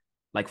quarters.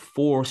 Like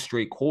 4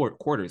 straight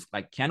quarters.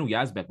 Like Keanu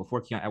Yazbek,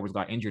 before Keon Edwards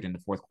got injured in the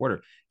fourth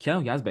quarter,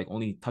 Keanu Yazbek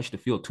only touched the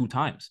field 2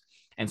 times.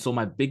 And so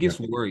my Yeah. biggest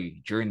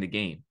worry during the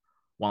game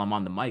while I'm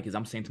on the mic is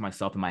I'm saying to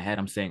myself in my head,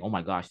 I'm saying, oh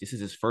my gosh, this is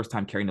his first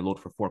time carrying the load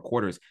for 4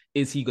 quarters.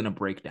 Is he going to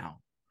break down?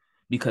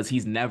 Because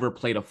he's never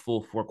played a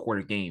full 4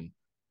 quarter game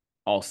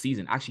all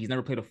season. Actually, he's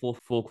never played a full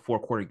 4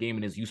 quarter game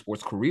in his U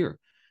Sports career.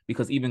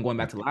 Because even going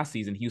Yeah. back to last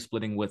season, he was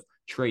splitting with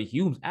Trey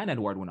Humes and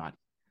Edward Winati.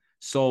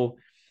 So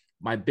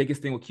my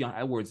biggest thing with Keon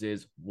Edwards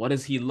is what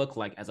does he look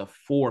like as a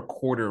 4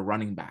 quarter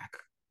running back,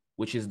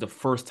 which is the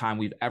first time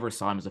we've ever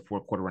saw him as a 4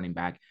 quarter running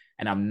back.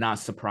 And I'm not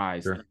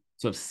surprised Sure.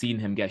 to have seen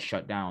him get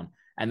shut down.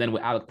 And then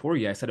with Alec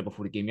Poirier, I said it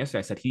before the game yesterday,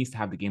 I said he needs to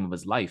have the game of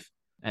his life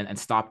and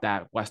stop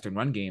that Western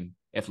run game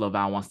if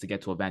Laval wants to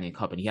get to a Vanier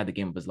Cup. And he had the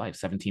game of his life,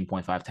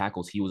 17.5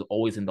 tackles. He was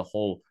always in the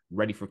hole,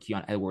 ready for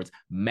Keon Edwards,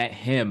 met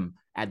him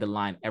at the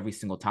line every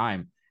single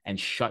time and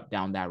shut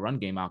down that run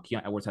game out.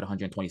 Keon Edwards had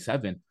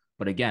 127,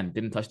 but again,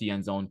 didn't touch the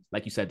end zone.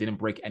 Like you said, didn't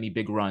break any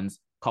big runs,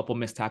 couple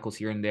missed tackles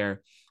here and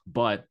there.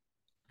 But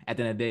at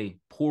the end of the day,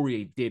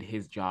 Poirier did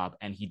his job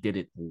and he did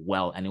it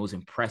well. And it was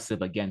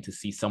impressive again to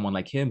see someone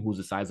like him, who's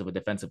the size of a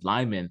defensive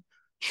lineman,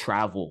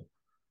 travel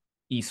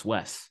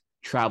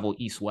travel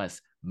east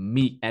west,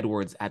 meet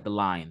Edwards at the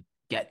line,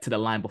 get to the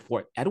line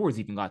before Edwards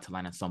even got to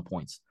line at some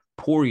points.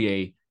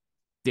 Poirier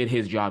did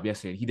his job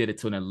yesterday. He did it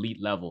to an elite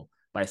level.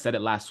 But I said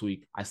it last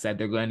week. I said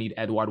they're going to need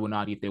Edouard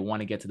Winati if they want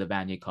to get to the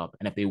Vanier Cup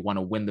and if they want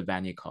to win the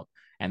Vanier Cup.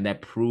 And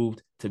that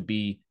proved to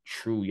be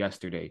true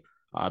yesterday.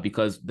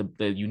 Because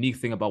the unique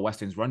thing about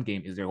Western's run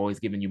game is they're always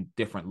giving you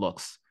different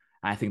looks.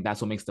 And I think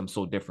that's what makes them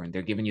so different.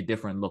 They're giving you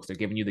different looks. They're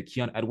giving you the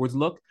Keon Edwards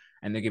look,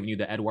 and they're giving you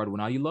the Edouard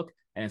Winati look,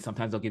 and then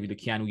sometimes they'll give you the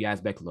Keanu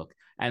Yazbek look.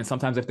 And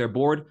sometimes if they're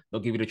bored,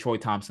 they'll give you the Troy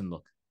Thompson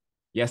look.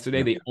 Yesterday,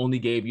 Yeah. they only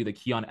gave you the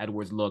Keon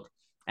Edwards look.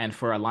 And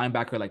for a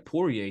linebacker like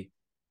Poirier,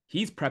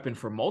 he's prepping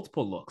for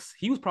multiple looks.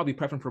 He was probably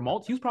prepping for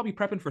He was probably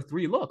prepping for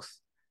 3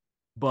 looks.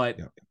 But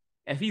Yeah.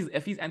 if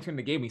he's entering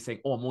the game, he's saying,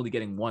 "Oh, I'm only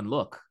getting 1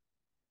 look."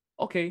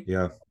 Okay,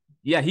 Yeah.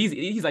 yeah,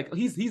 he's like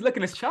he's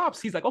licking his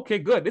chops. He's like, "Okay,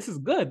 good. This is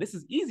good. This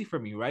is easy for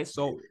me, right?"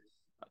 So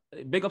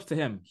big ups to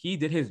him. He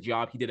did his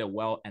job. He did it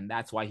well, and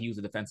that's why he was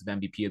the defensive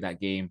MVP of that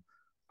game.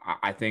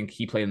 I think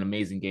he played an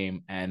amazing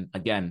game. And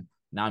again,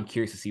 now I'm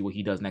curious to see what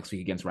he does next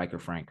week against Riker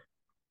Frank.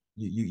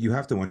 You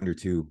have to wonder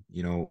too,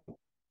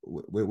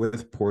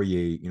 with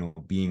Poirier,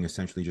 being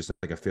essentially just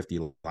like a 50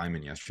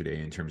 lineman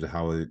yesterday in terms of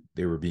how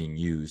they were being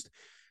used.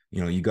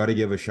 You got to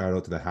give a shout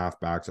out to the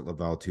halfbacks at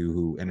Laval too,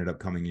 who ended up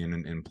coming in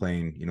and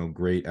playing,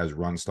 great as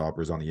run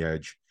stoppers on the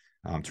edge,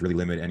 to really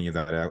limit any of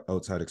that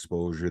outside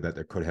exposure that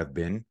there could have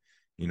been,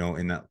 in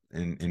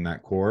that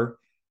core.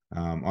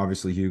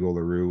 Obviously Hugo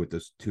LaRue with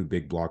those 2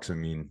 big blocks. I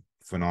mean,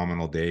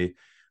 phenomenal day.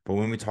 But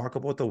when we talk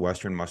about the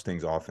Western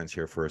Mustangs offense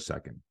here for a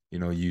second,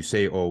 you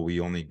say, oh, we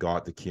only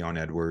got the Keon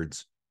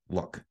Edwards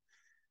look.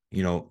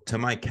 To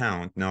my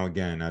count, now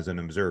again, as an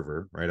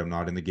observer, right, I'm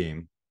not in the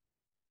game,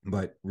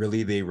 but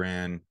really they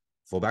ran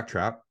fullback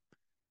trap,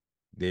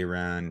 they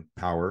ran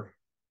power,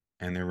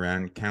 and they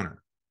ran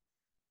counter.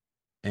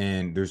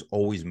 And there's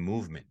always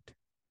movement,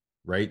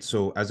 right?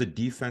 So as a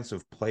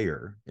defensive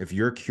player, if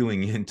you're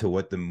queuing into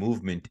what the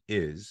movement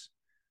is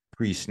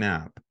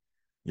pre-snap,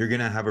 you're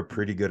going to have a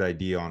pretty good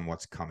idea on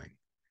what's coming.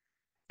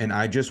 And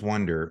I just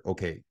wonder,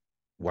 okay,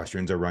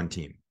 Western's a run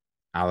team.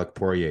 Alec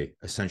Poirier,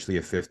 essentially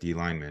a 50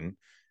 lineman.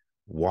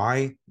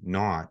 Why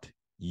not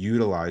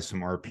utilize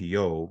some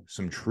RPO,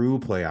 some true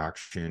play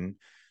action,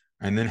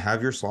 and then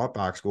have your slot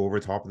backs go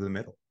over top of the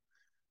middle?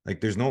 Like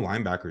there's no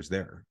linebackers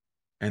there.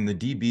 And the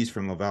DBs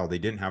from Laval, they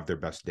didn't have their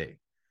best day.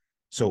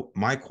 So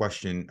my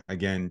question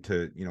again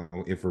to,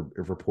 if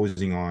we're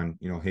posing on,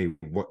 hey,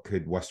 what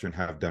could Western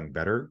have done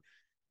better?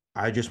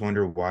 I just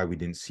wonder why we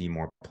didn't see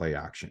more play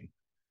action.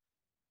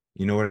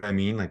 You know what I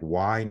mean? Like,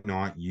 why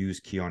not use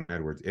Keon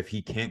Edwards? If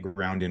he can't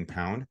ground and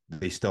pound,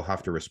 they still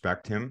have to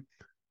respect him.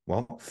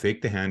 Well,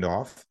 fake the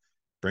handoff,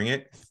 bring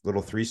it,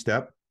 little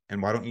 3-step,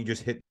 and why don't you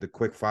just hit the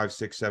quick 5,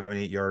 6, 7,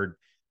 8 yard,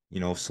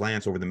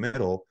 slants over the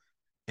middle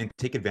and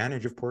take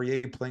advantage of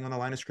Poirier playing on the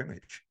line of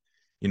scrimmage?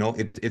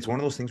 It's one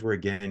of those things where,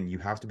 again, you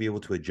have to be able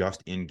to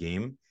adjust in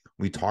game.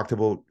 We talked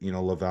about,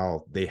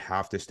 Laval, they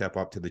have to step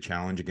up to the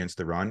challenge against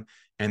the run,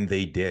 and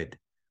they did.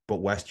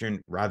 But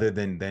Western, rather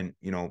than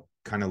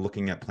kind of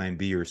looking at plan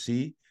B or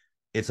C,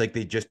 it's like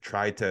they just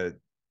tried to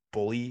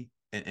bully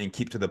and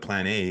keep to the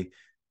plan A,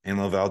 and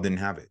Laval didn't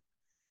have it.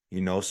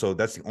 So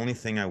that's the only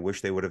thing I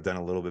wish they would have done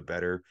a little bit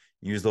better.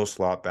 Use those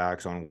slot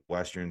backs on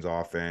Western's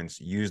offense,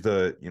 use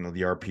the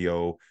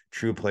RPO,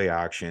 true play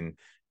action.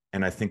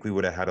 And I think we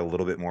would have had a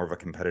little bit more of a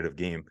competitive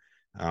game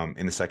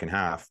in the second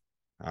half.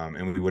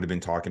 And we would have been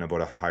talking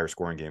about a higher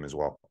scoring game as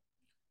well.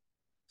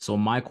 So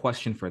my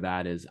question for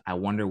that is, I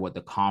wonder what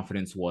the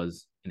confidence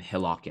was in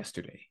Hillock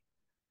yesterday,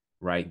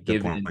 right?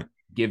 Good point.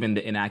 Given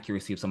the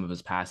inaccuracy of some of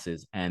his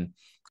passes. And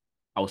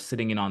I was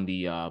sitting in on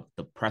the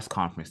press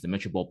conference, the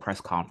Mitchell Bowl press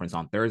conference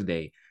on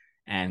Thursday,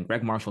 And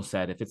Greg Marshall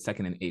said, if it's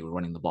 2nd and 8, we're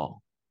running the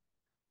ball.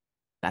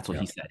 That's what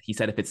Yeah. he said. He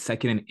said, if it's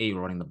 2nd and 8,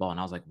 we're running the ball. And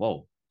I was like,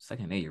 whoa,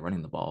 2nd and 8, you're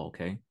running the ball.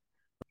 Okay.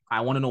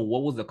 I want to know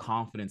what was the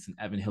confidence in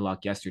Evan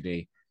Hillock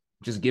yesterday,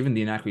 just given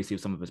the inaccuracy of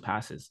some of his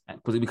passes.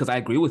 Because I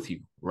agree with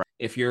you, right?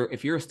 If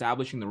you're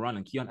establishing the run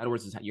and Keon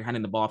Edwards is you're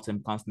handing the ball off to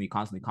him constantly,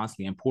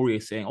 and Poirier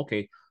is saying,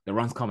 okay, the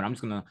run's coming. I'm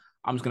just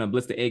gonna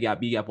blitz the A gap,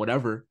 B gap,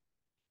 whatever.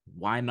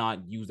 Why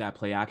not use that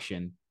play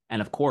action?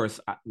 And of course,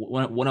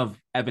 one of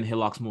Evan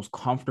Hillock's most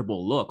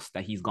comfortable looks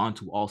that he's gone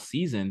to all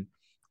season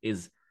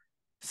is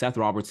Seth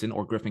Robertson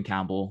or Griffin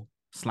Campbell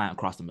slant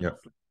across the middle.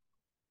 Yep.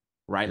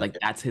 Right? Yep. Like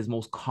that's his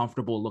most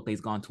comfortable look that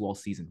he's gone to all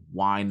season.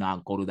 Why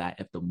not go to that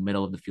if the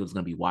middle of the field is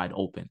going to be wide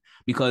open?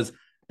 Because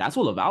that's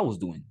what Laval was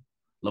doing.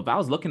 Yep.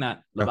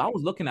 Laval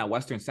was looking at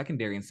Western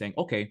secondary and saying,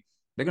 okay,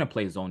 they're going to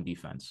play zone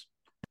defense,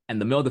 and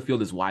the middle of the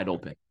field is wide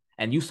open.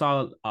 And you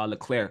saw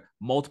Leclerc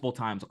multiple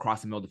times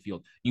across the middle of the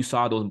field. You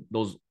saw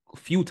those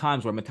few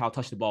times where Mattel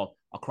touched the ball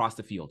across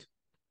the field.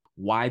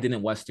 Why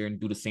didn't Western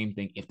do the same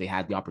thing if they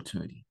had the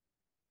opportunity?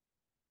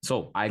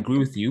 So I agree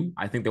with you.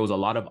 I think there was a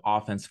lot of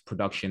offensive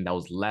production that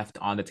was left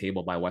on the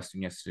table by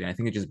Western yesterday. And I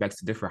think it just begs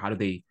to differ. How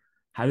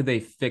do they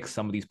fix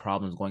some of these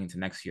problems going into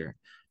next year?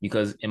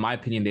 Because in my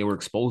opinion, they were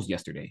exposed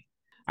yesterday.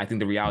 I think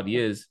the reality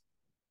is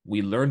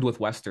we learned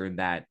with Western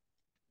that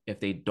if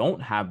they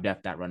don't have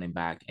depth at running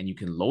back and you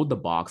can load the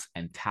box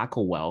and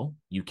tackle well,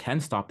 you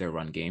can stop their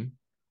run game.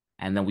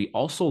 And then we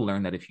also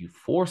learned that if you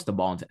force the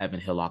ball into Evan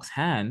Hillock's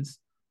hands,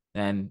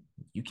 then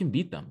you can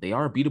beat them. They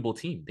are a beatable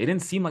team. They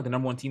didn't seem like the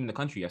number one team in the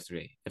country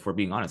yesterday, if we're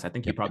being honest. I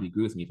think you Yep. probably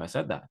agree with me if I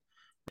said that.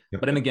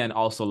 Yep. But then again,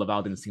 also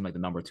Laval didn't seem like the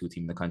number two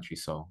team in the country.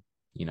 So,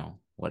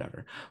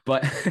 whatever.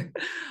 But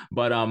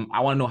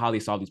I want to know how they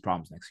solve these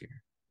problems next year.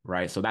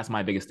 Right. So that's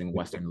my biggest thing,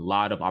 Western. A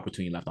lot of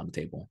opportunity left on the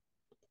table.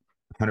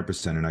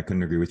 100%. And I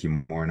couldn't agree with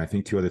you more. And I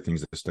think two other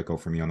things that stuck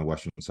out for me on the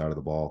Western side of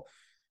the ball.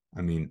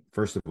 I mean,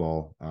 first of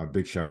all,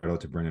 big shout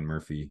out to Brendan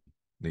Murphy,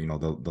 the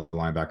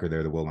linebacker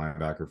there, the will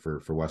linebacker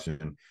for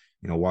Western.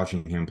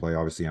 Watching him play,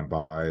 obviously I'm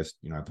biased.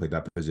 I played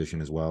that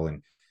position as well.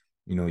 And,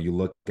 you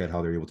look at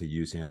how they're able to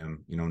use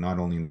him, not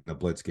only in the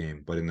blitz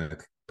game, but in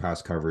the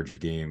pass coverage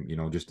game,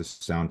 just a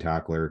sound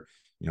tackler.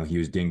 He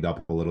was dinged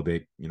up a little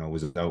bit,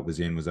 was out, was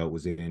in, was out,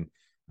 was in.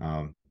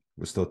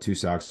 Was still 2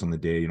 sacks on the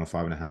day,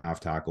 5.5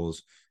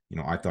 tackles.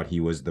 I thought he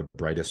was the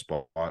brightest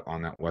spot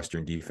on that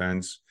Western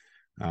defense.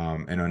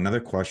 And another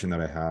question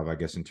that I have, I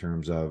guess, in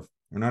terms of,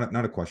 or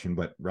not a question,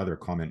 but rather a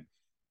comment.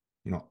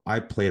 I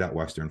played at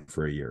Western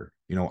for a year.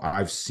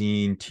 I've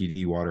seen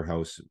TD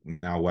Waterhouse,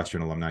 now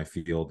Western Alumni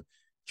Field,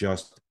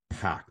 just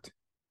packed,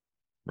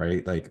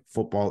 right? Like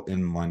football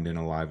in London,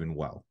 alive and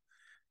well.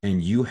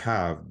 And you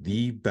have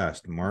the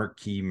best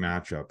marquee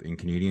matchup in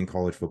Canadian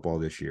college football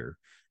this year,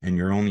 and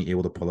you're only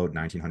able to pull out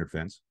 1,900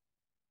 fans.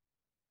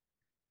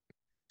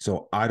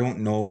 So I don't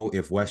know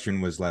if Western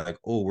was like,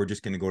 oh, we're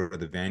just going to go to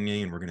the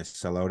Vanier and we're going to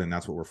sell out, and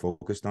that's what we're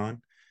focused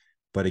on.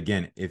 But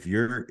again, if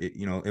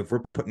if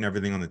we're putting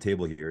everything on the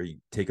table here, you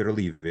take it or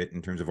leave it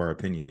in terms of our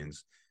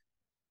opinions.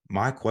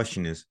 My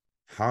question is,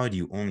 how do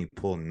you only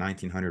pull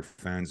 1,900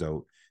 fans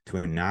out to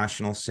a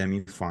national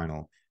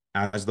semifinal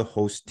as the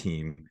host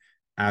team,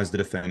 as the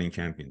defending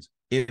champions?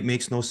 It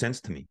makes no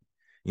sense to me.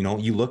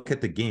 You look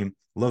at the game,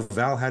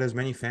 Laval had as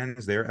many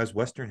fans there as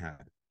Western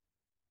had.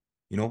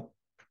 It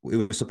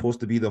was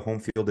supposed to be the home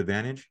field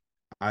advantage.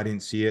 I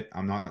didn't see it.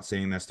 I'm not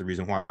saying that's the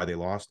reason why they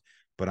lost,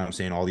 but I'm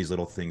saying all these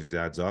little things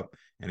adds up.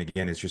 And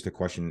again, it's just a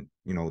question,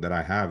 that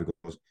I have. It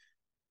goes,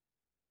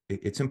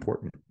 it's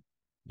important,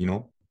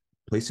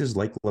 places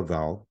like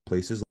Laval,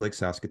 places like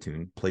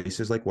Saskatoon,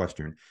 places like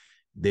Western,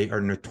 they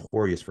are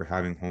notorious for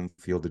having home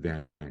field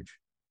advantage.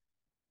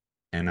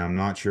 And I'm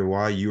not sure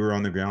why you were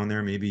on the ground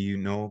there. Maybe,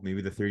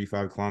 maybe the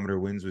 35-kilometer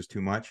winds was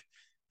too much.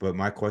 But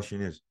my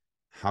question is,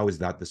 how is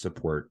that the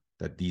support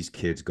that these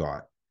kids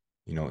got,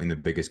 in the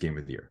biggest game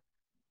of the year?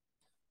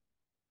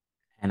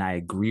 And I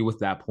agree with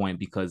that point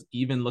because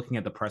even looking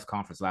at the press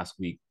conference last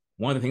week,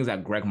 one of the things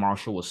that Greg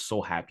Marshall was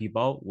so happy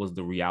about was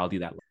the reality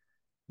that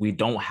we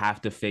don't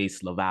have to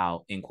face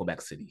Laval in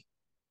Quebec City.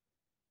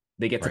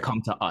 They get to Right.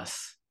 come to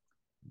us.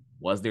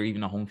 Was there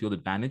even a home field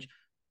advantage?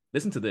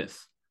 Listen to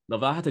this.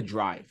 Laval had to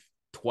drive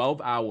 12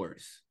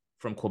 hours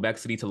from Quebec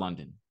City to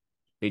London.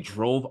 They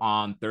drove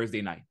on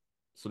Thursday night.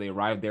 So they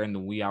arrived there in the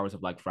wee hours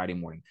of like Friday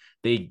morning.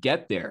 They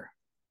get there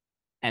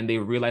and they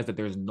realize that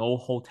there's no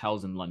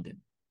hotels in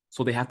London.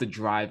 So they have to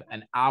drive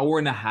an hour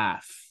and a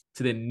half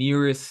to the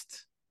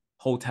nearest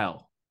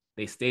hotel.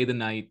 They stay the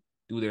night,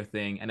 do their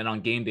thing, and then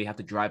on game day have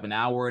to drive an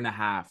hour and a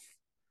half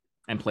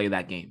and play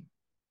that game.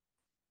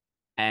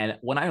 And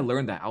when I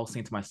learned that, I was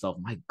saying to myself,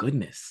 my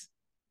goodness,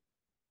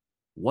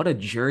 what a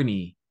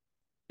journey.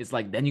 It's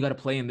like, then you got to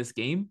play in this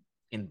game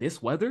in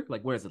this weather.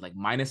 Like, where is it? Like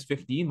minus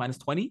 15, minus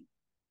 20.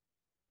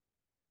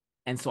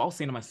 And so I was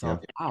saying to Yeah. myself,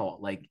 wow,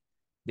 like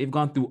they've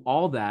gone through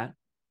all that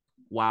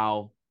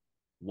while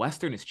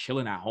Western is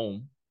chilling at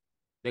home.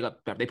 They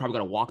probably got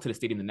to walk to the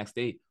stadium the next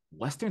day.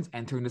 Western's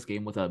entering this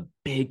game with a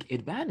big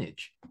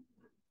advantage.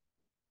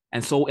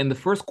 And so in the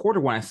first quarter,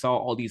 when I saw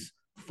all these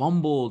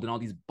fumbled and all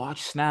these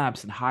botched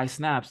snaps and high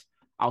snaps,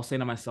 I was saying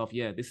to myself,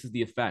 yeah, this is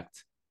the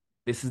effect.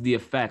 This is the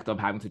effect of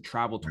having to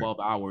travel Right. 12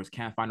 hours,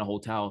 can't find a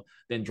hotel,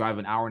 then drive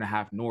an hour and a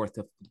half north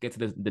to get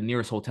to the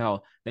nearest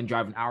hotel, then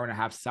drive an hour and a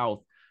half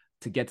south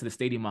to get to the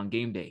stadium on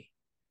game day.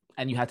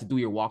 And you had to do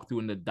your walkthrough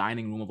in the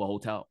dining room of a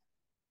hotel.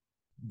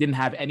 Didn't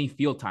have any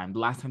field time. The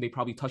last time they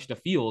probably touched the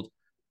field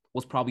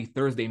was probably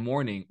Thursday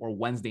morning or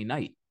Wednesday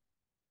night.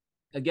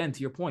 Again, to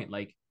your point,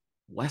 like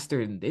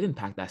Western, they didn't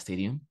pack that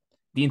stadium.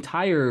 The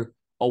entire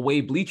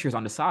away bleachers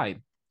on the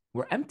side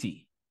were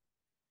empty.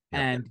 Yeah.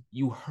 And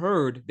you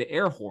heard the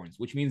air horns,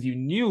 which means you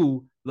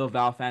knew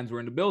Laval fans were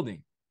in the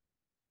building.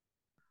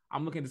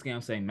 I'm looking at this game,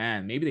 I'm saying,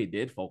 man, maybe they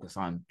did focus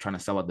on trying to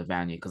sell out the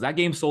Vanier because that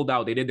game sold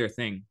out. They did their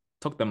thing.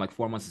 Took them like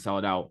 4 months to sell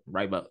it out,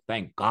 right? But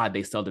thank God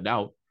they sold it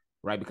out,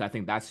 right? Because I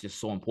think that's just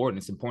so important.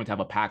 It's important to have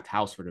a packed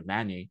house for the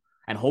Vanier,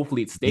 and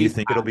hopefully it Do you stays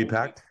think it'll packed. be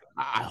packed?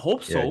 I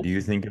hope Yeah. so. Do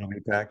you think it'll be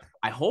packed?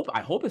 I hope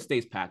it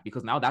stays packed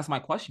because now that's my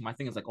question. My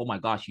thing is like, oh my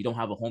gosh, you don't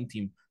have a home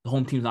team. The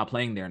home team's not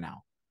playing there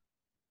now.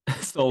 Yeah.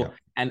 So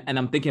and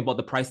I'm thinking about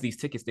the price of these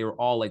tickets. They were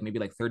all like maybe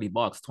like $30,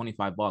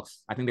 $25.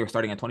 I think they were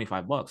starting at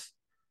 $25.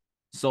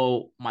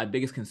 So my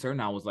biggest concern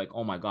now was like,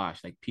 oh my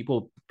gosh, like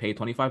people pay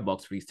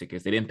 $25 for these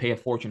tickets. They didn't pay a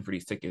fortune for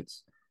these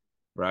tickets,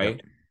 Yeah.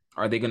 right?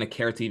 Are they gonna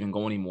care to even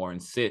go anymore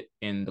and sit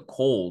in the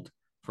cold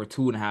for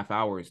 2.5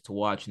 hours to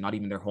watch not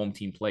even their home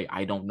team play?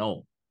 I don't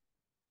know.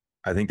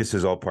 I think this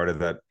is all part of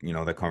that,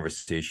 that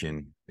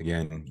conversation.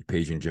 Again,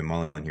 Paige and Jim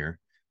Mullen here,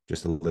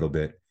 just a little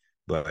bit.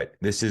 But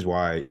this is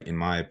why, in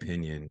my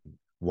opinion,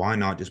 why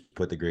not just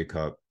put the Grey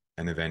Cup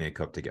and the Vanier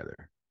Cup together?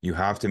 You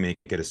have to make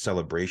it a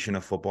celebration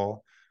of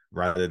football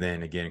rather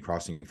than, again,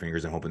 crossing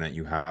fingers and hoping that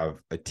you have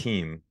a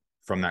team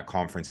from that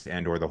conference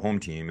and or the home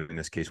team, in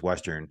this case,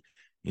 Western,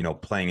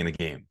 playing in the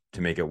game to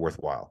make it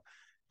worthwhile.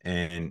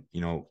 And,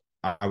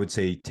 I would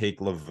say take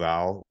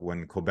Laval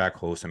when Quebec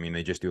hosts. I mean,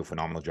 they just do a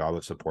phenomenal job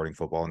of supporting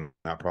football in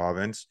that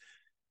province.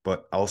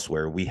 But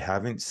elsewhere, we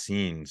haven't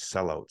seen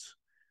sellouts.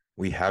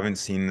 We haven't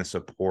seen the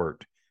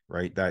support,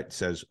 right? That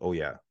says, oh,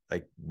 yeah,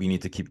 like we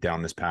need to keep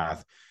down this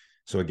path.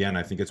 So again,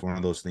 I think it's one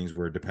of those things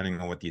where depending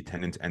on what the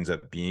attendance ends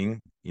up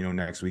being,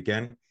 next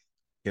weekend,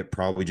 it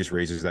probably just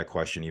raises that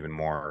question even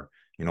more.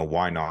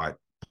 Why not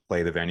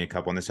play the Vanier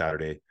Cup on the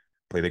Saturday,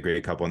 play the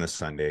Grey Cup on the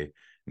Sunday,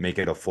 make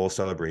it a full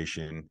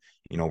celebration?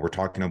 We're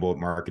talking about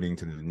marketing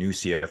to the new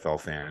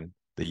CFL fan,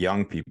 the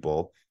young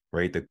people,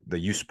 right? The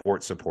youth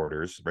sports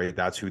supporters, right?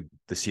 That's who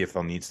the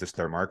CFL needs to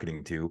start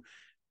marketing to.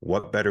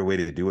 What better way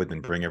to do it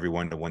than bring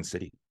everyone to one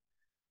city?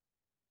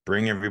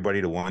 Bring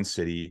everybody to one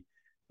city,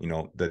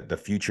 the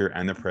future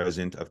and the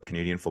present of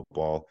Canadian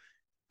football,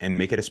 and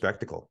make it a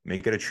spectacle,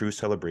 make it a true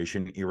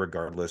celebration,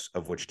 regardless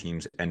of which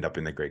teams end up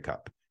in the Grey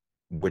Cup,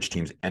 which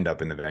teams end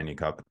up in the Vanier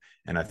Cup.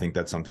 And I think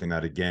that's something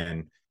that,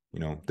 again,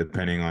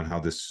 depending on how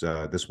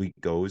this week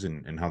goes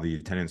and how the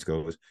attendance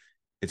goes,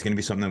 it's going to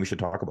be something that we should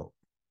talk about.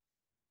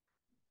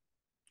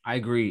 I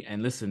agree.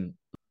 And listen,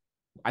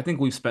 I think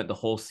we've spent the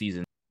whole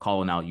season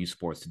calling out U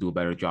Sports to do a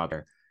better job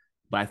there.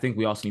 But I think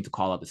we also need to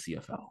call out the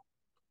CFL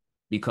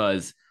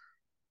because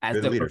as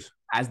They're the the leaders.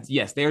 as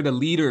yes, they're the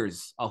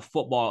leaders of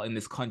football in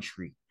this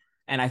country.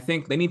 And I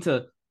think they need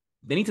to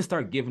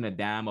start giving a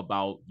damn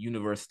about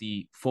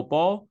university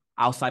football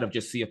outside of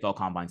just CFL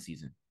combine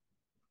season.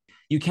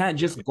 You can't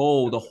just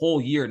go the whole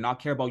year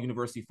not care about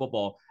university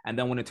football and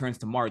then when it turns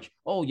to March,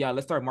 oh yeah,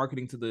 let's start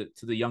marketing to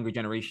the younger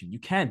generation. You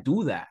can't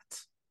do that.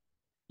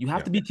 You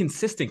have Yeah. to be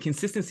consistent.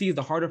 Consistency is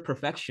the heart of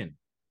perfection.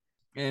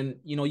 And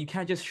you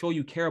can't just show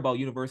you care about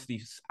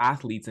university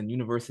athletes and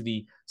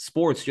university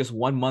sports just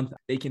 1 month.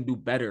 They can do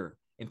better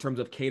in terms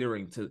of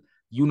catering to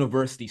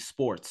university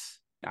sports.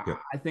 Yeah.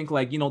 I think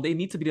like they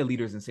need to be the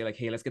leaders and say like,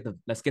 hey, let's get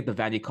the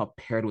Vanier Cup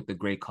paired with the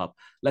Grey Cup.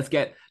 Let's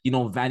get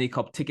Vanier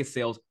Cup ticket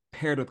sales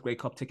paired with Grey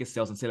Cup ticket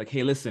sales and say like,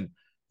 hey, listen,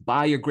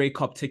 buy your Grey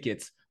Cup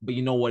tickets, but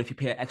you know what? If you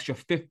pay an extra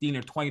 $15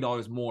 or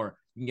 $20 more,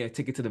 you can get a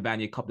ticket to the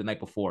Vanier Cup the night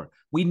before.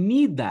 We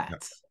need Yeah.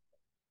 that.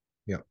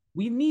 Yeah.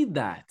 We need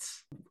that.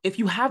 If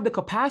you have the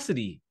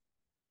capacity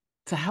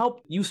to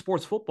help youth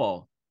sports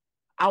football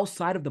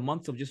outside of the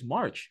months of just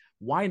March,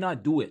 why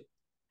not do it?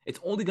 It's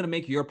only going to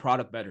make your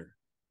product better.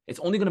 It's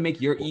only going to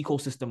make your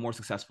ecosystem more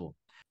successful.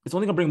 It's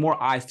only going to bring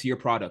more eyes to your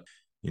product.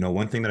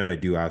 One thing that I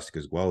do ask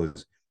as well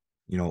is,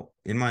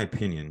 in my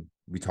opinion,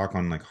 we talk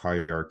on like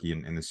hierarchy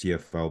and the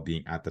CFL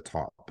being at the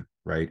top,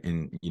 right?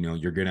 And,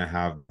 you're going to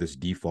have this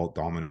default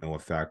domino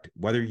effect,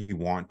 whether you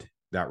want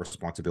that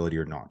responsibility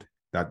or not.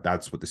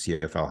 That's what the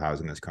CFL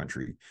has in this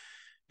country.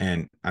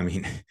 And I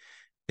mean,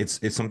 it's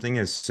something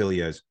as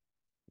silly as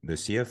the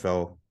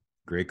CFL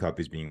Grey Cup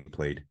is being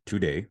played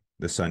today,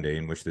 the Sunday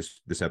in which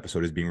this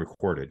episode is being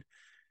recorded.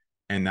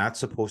 And that's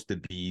supposed to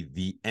be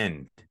the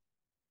end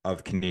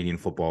of Canadian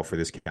football for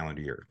this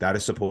calendar year. That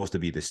is supposed to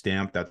be the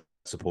stamp. That's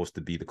supposed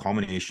to be the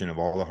culmination of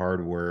all the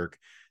hard work,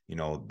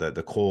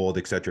 the cold,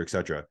 et cetera, et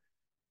cetera.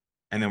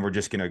 And then we're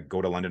just going to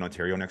go to London,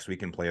 Ontario next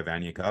week and play a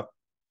Vanier Cup.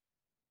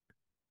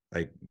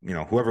 Like,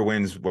 whoever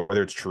wins,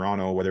 whether it's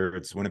Toronto, whether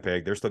it's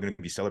Winnipeg, they're still going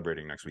to be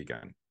celebrating next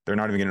weekend. They're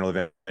not even going to know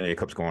the Vanier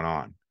Cup's going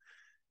on.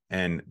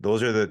 And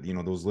those are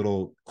those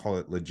little, call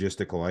it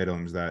logistical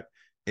items that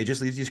it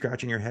just leaves you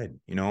scratching your head.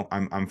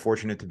 I'm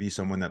fortunate to be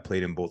someone that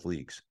played in both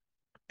leagues,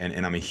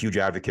 and I'm a huge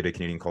advocate of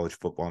Canadian college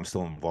football. I'm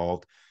still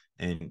involved.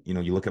 And,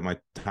 you look at my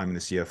time in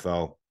the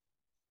CFL,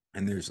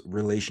 and there's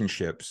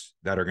relationships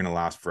that are going to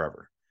last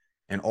forever.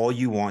 And all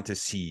you want to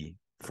see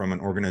from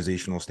an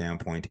organizational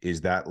standpoint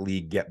is that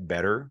league get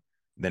better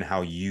than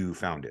how you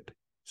found it,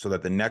 so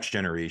that the next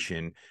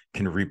generation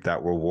can reap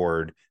that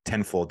reward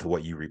tenfold to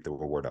what you reap the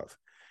reward of.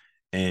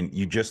 And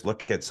you just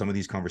look at some of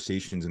these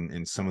conversations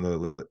and some of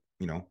the,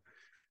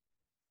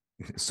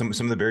 some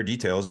of the bare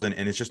details, and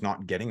it's just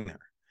not getting there.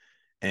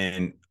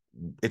 And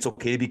it's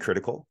okay to be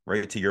critical,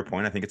 right? To your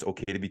point, I think it's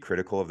okay to be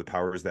critical of the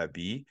powers that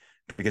be,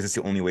 because it's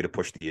the only way to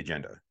push the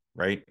agenda,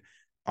 right?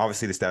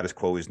 Obviously, the status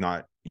quo is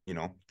not,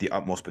 the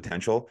utmost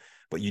potential,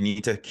 but you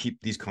need to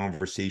keep these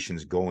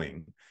conversations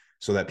going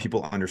so that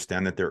people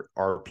understand that there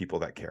are people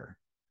that care,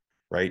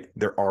 right?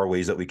 There are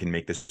ways that we can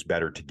make this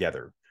better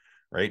together,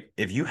 right?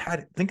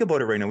 Think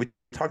about it right now. We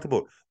talked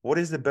about what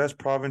is the best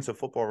province of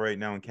football right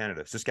now in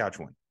Canada?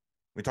 Saskatchewan.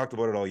 We talked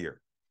about it all year.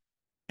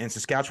 And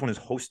Saskatchewan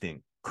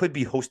could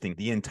be hosting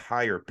the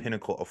entire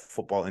pinnacle of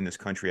football in this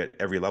country at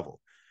every level,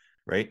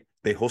 right?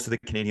 They hosted the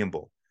Canadian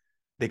Bowl.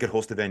 They could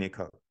host the Vanier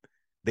Cup.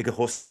 They could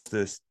host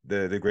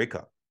the Grey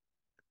Cup.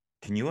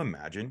 Can you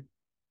imagine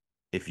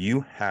if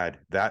you had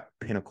that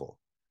pinnacle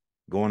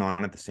going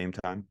on at the same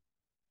time?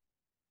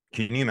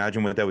 Can you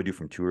imagine what that would do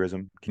from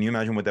tourism? Can you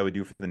imagine what that would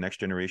do for the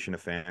next generation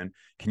of fan?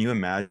 Can you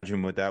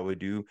imagine what that would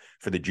do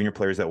for the junior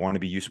players that want to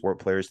be U Sport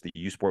players, the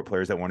U Sport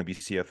players that want to be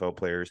CFL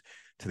players,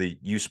 to the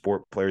U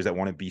Sport players that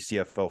want to be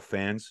CFL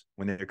fans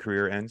when their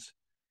career ends?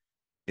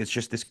 It's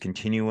just this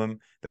continuum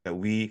that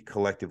we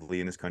collectively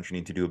in this country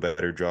need to do a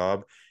better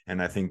job.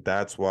 And I think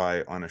that's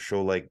why on a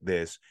show like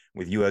this,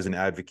 with you as an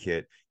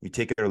advocate, we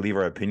take it or leave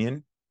our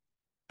opinion,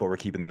 but we're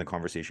keeping the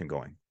conversation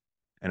going.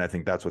 And I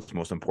think that's what's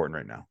most important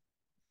right now.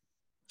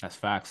 That's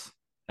facts.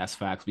 That's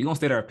facts. We're gonna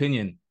state our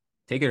opinion,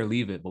 take it or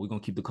leave it, but we're gonna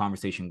keep the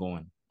conversation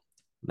going.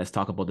 Let's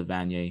talk about the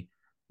Vanier.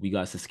 We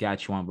got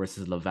Saskatchewan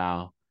versus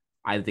Laval.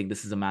 I think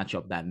this is a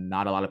matchup that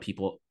not a lot of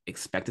people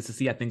expected to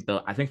see. I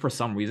think for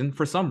some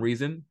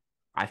reason,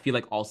 I feel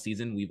like all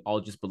season we've all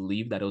just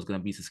believed that it was going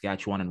to be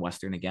Saskatchewan and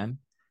Western again.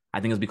 I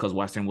think it's because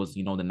Western was,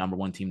 the number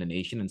one team in the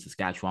nation, and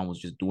Saskatchewan was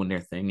just doing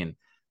their thing and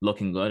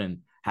looking good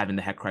and having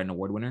the Heck Crichton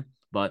Award winner.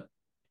 But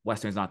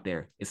Western's not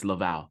there. It's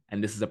Laval,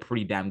 and this is a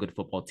pretty damn good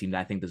football team that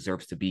I think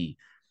deserves to be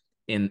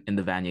in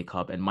the Vanier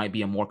Cup and might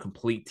be a more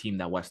complete team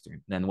than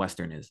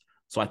Western is.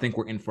 So I think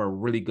we're in for a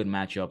really good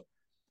matchup.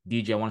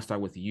 DJ, I want to start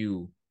with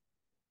you.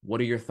 What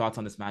are your thoughts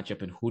on this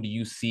matchup, and who do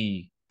you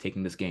see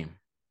taking this game?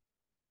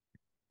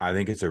 I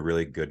think it's a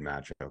really good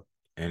matchup.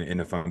 And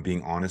if I'm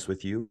being honest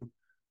with you,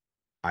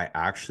 I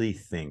actually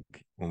think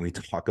when we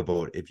talk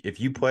about if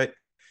you put,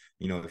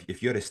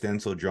 if you had a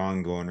stencil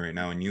drawing going right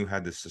now and you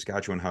had the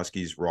Saskatchewan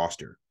Huskies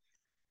roster,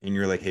 and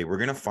you're like, hey, we're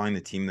going to find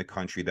the team in the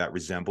country that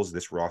resembles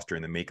this roster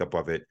and the makeup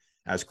of it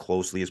as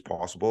closely as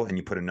possible, and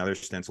you put another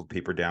stenciled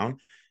paper down,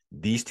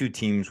 these two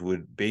teams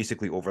would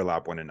basically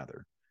overlap one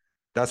another.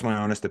 That's my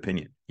honest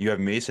opinion. You have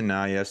Mason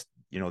Nayas,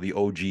 the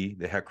OG,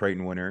 the Heck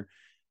Crichton winner,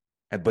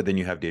 but then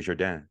you have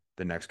Desjardins,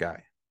 the next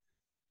guy.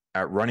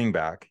 At running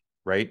back,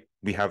 right,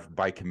 we have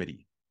by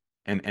committee.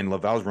 And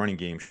Laval's running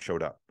game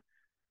showed up.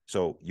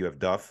 So you have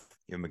Duff,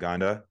 you have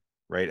Maganda,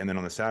 right? And then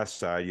on the SAS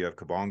side, you have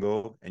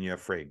Kabongo and you have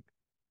Frey.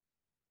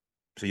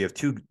 So you have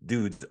two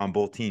dudes on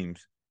both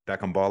teams that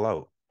can ball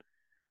out.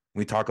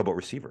 We talk about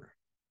receiver.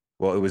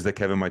 Well, it was the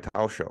Kevin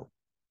Mital show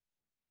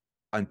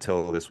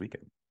until this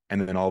weekend.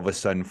 And then all of a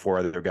sudden, four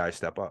other guys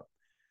step up.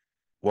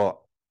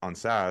 Well, on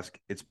Sask,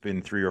 it's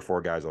been three or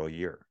four guys all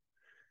year.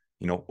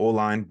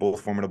 O-line,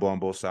 both formidable on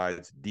both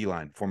sides.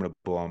 D-line,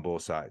 formidable on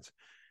both sides.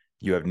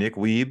 You have Nick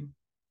Weeb.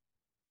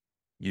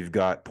 You've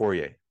got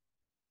Poirier.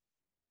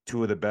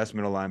 Two of the best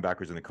middle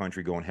linebackers in the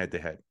country going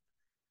head-to-head.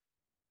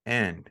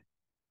 And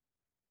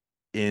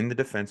in the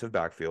defensive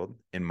backfield,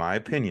 in my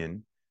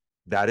opinion,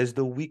 that is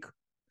the weak.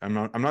 I'm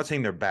not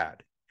saying they're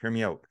bad. Hear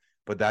me out.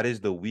 But that is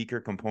the weaker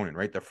component,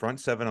 right? The front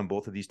seven on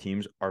both of these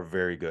teams are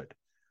very good.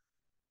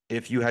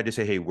 If you had to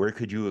say, hey, where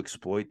could you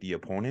exploit the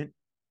opponent?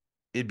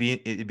 It'd be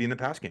in the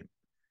pass game.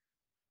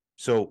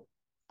 So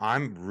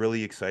I'm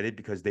really excited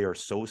because they are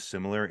so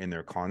similar in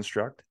their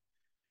construct.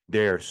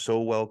 They are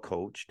so well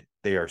coached.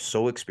 They are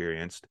so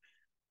experienced.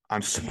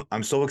 I'm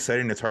so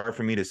excited, and it's hard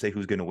for me to say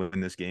who's going to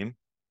win this game.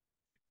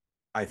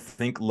 I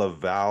think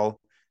Laval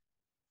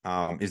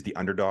is the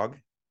underdog.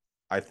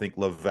 I think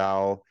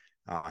Laval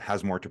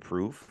has more to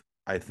prove.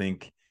 I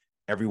think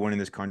everyone in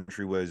this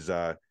country was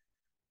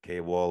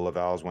okay. Well,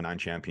 Laval's won 9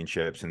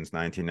 championships since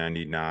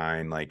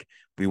 1999. Like,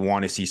 we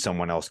want to see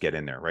someone else get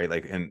in there, right?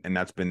 Like, and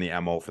that's been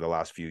the MO for the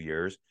last few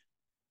years.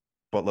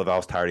 But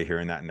Laval's tired of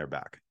hearing that in their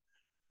back.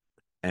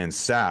 And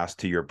SAS,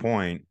 to your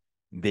point,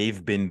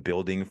 they've been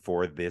building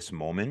for this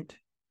moment.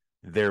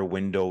 Their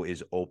window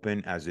is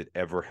open as it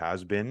ever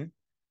has been.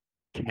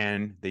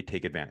 Can they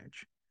take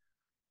advantage?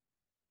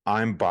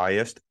 I'm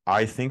biased.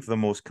 I think the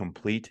most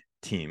complete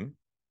team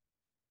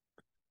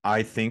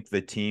I think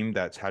the team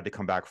that's had to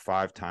come back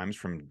 5 times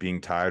from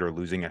being tied or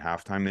losing at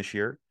halftime this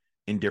year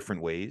in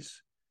different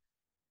ways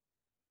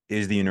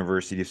is the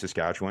University of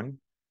Saskatchewan.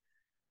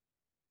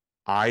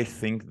 I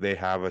think they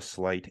have a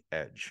slight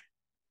edge.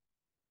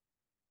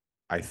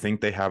 I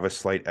think they have a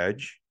slight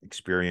edge,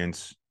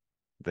 experience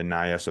the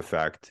Nias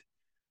effect.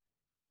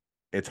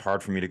 It's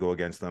hard for me to go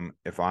against them.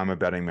 If I'm a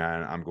betting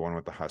man, I'm going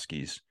with the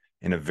Huskies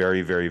in a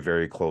very, very,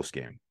 very close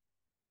game.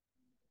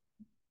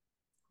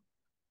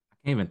 I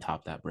can't even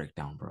top that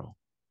breakdown, bro.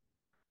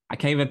 I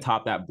can't even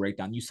top that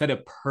breakdown. You said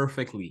it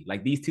perfectly.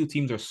 Like these two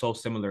teams are so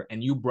similar.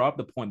 And you brought up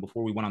the point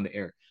before we went on the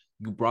air.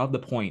 You brought up the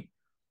point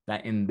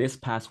that in this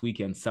past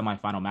weekend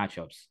semifinal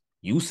matchups,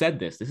 you said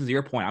this. This is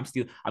your point.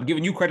 I'm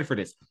giving you credit for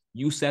this.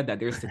 You said that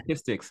their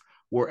statistics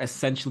were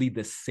essentially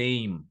the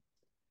same.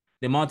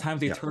 The amount of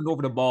times they Yeah. turned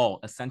over the ball,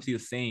 essentially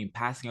the same.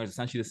 Passing yards,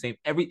 essentially the same.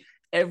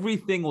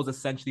 Everything was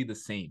essentially the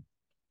same.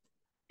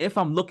 If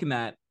I'm looking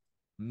at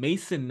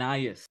Mason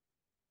Nias,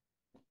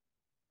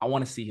 I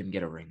want to see him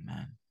get a ring,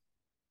 man.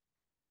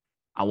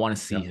 I want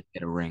to see Yeah. him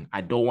get a ring.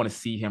 I don't want to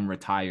see him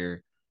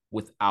retire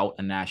without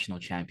a national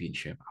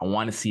championship. I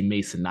want to see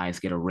Mason Nice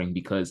get a ring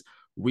because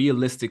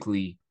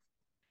realistically,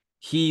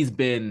 he's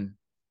been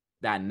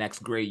that next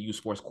great U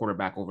Sports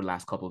quarterback over the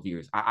last couple of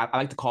years. I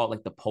like to call it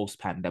like the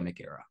post-pandemic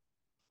era.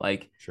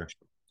 Like Sure.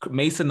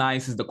 Mason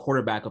Nice is the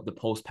quarterback of the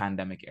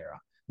post-pandemic era.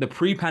 The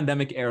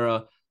pre-pandemic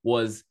era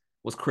was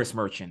Chris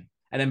Merchant.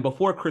 And then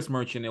before Chris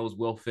Merchant, it was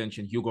Will Finch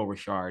and Hugo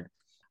Richard.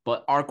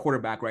 But our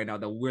quarterback right now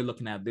that we're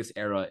looking at this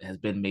era has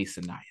been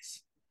Mason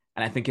Nice.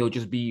 And I think it would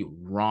just be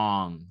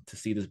wrong to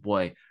see this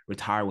boy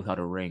retire without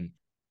a ring.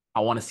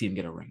 I want to see him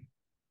get a ring.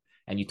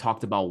 And you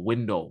talked about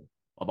window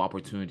of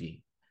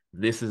opportunity.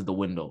 This is the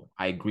window.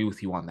 I agree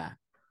with you on that.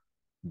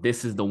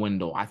 This is the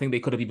window. I think they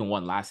could have even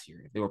won last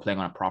year if they were playing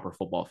on a proper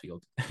football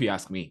field, if you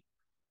ask me.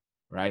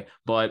 Right.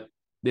 But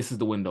this is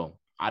the window.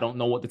 I don't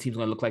know what the team's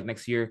going to look like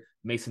next year.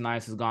 Mason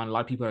Nice is gone. A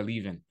lot of people are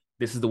leaving.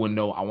 This is the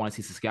window. I want to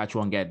see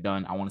Saskatchewan get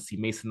done. I want to see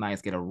Mason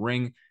Nice get a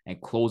ring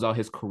and close out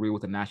his career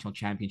with a national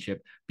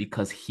championship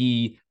because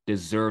he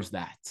deserves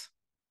that.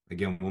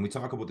 Again, when we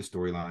talk about the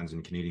storylines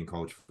in Canadian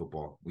college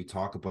football, we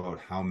talk about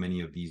how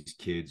many of these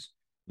kids,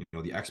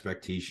 the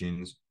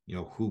expectations,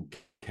 who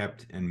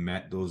kept and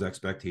met those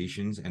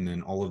expectations, and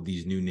then all of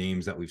these new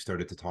names that we've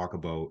started to talk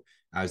about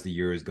as the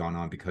year has gone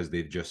on because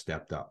they've just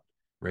stepped up,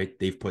 right?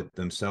 They've put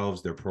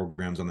themselves, their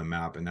programs on the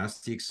map. And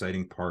that's the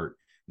exciting part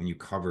when you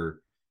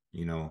cover,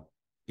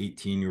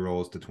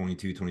 18-year-olds to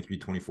 22, 23,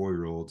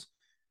 24-year-olds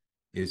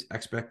is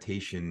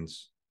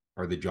expectations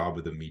are the job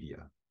of the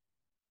media,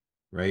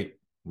 right?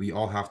 We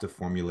all have to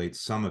formulate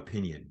some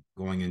opinion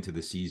going into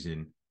the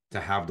season to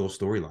have those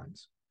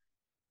storylines.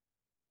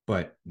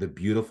 But the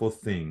beautiful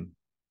thing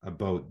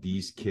about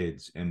these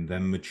kids and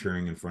them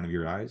maturing in front of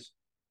your eyes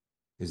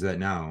is that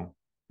now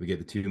we get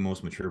the two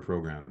most mature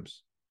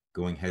programs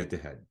going head to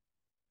head,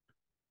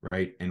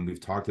 right? And we've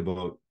talked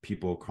about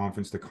people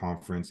conference to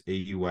conference,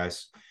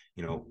 AUS,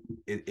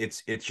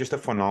 it's just a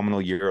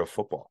phenomenal year of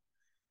football.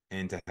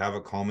 And to have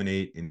it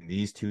culminate in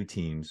these two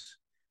teams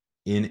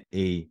in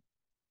a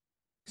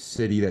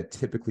city that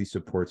typically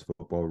supports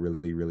football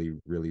really, really,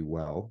 really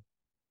well.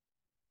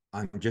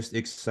 I'm just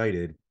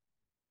excited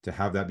to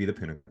have that be the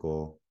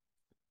pinnacle.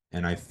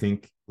 And I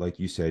think, like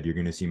you said, you're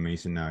going to see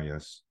Mason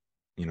Nias,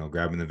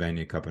 grabbing the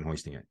Vanier Cup and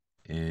hoisting it,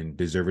 and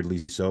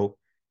deservedly so.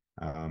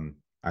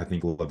 I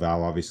think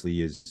Laval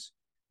obviously is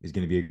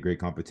going to be a great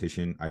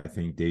competition. I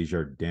think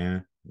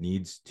Desjardins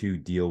needs to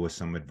deal with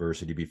some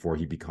adversity before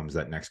he becomes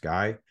that next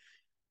guy.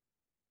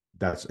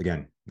 That's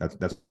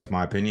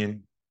my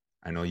opinion.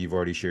 I know you've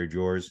already shared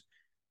yours,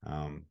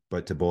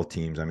 but to both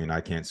teams, I mean,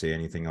 I can't say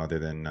anything other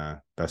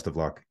than best of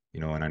luck.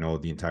 And I know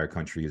the entire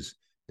country is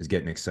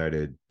getting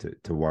excited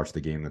to watch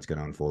the game that's going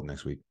to unfold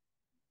next week.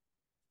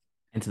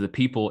 And to the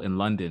people in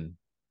London,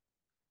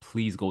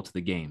 please go to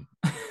the game.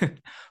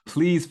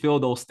 Please fill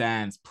those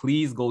stands.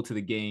 Please go to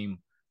the game.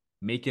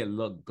 Make it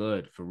look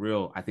good for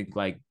real. I think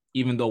like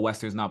even though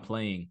Western's not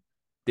playing,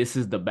 this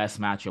is the best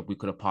matchup we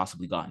could have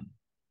possibly gotten.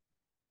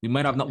 We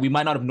might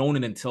not have known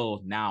it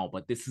until now,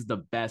 but this is the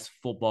best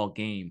football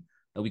game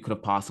that we could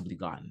have possibly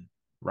gotten.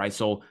 Right.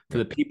 So to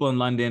the people in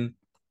London,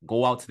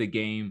 go out to the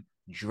game,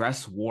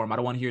 dress warm. I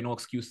don't want to hear no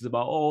excuses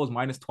about, oh, it was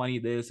minus 20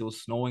 this, it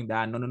was snowing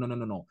that.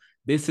 No.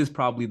 This is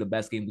probably the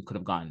best game we could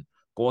have gotten.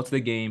 Go out to the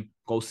game,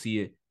 go see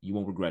it. You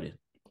won't regret it.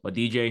 But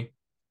DJ,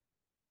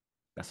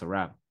 that's a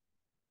wrap.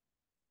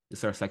 This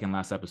is our second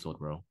last episode,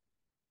 bro.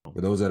 For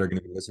those that are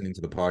going to be listening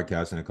to the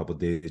podcast in a couple of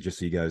days, just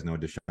so you guys know,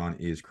 Deshaun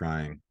is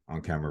crying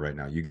on camera right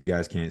now. You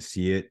guys can't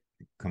see it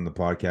come the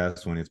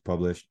podcast when it's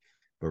published,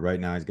 but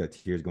right now he's got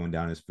tears going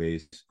down his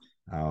face.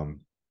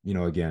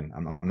 Again,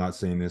 I'm not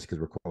saying this because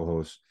we're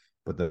co-hosts,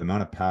 but the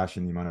amount of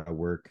passion, the amount of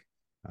work,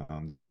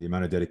 the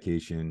amount of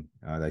dedication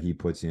that he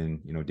puts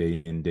in,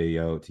 day in, day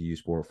out to U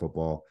Sport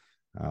football,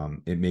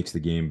 it makes the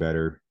game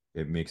better.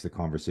 It makes the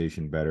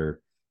conversation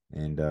better.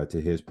 And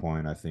to his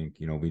point, I think,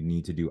 we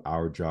need to do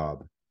our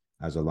job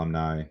as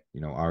alumni,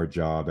 our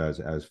job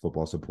as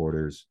football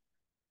supporters.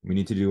 We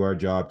need to do our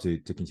job to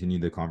continue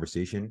the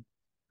conversation.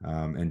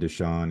 And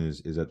Deshaun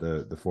is at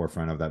the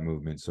forefront of that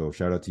movement. So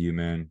shout out to you,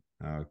 man.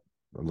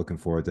 Looking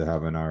forward to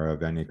having our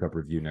Vanier Cup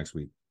review next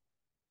week.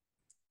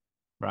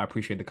 Bro, I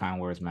appreciate the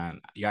kind words, man.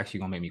 You're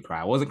actually gonna make me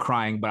cry. I wasn't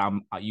crying, but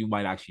you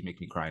might actually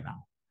make me cry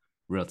now.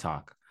 Real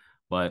talk.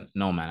 But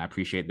no, man, I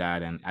appreciate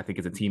that. And I think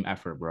it's a team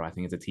effort, bro. I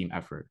think it's a team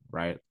effort,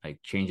 right? Like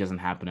change doesn't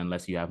happen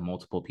unless you have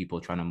multiple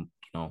people trying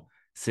to,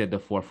 sit at the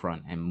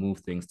forefront and move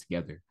things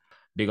together.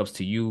 Big ups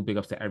to you, big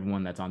ups to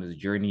everyone that's on this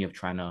journey of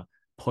trying to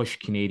push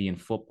Canadian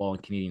football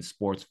and Canadian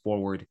sports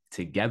forward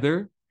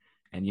together.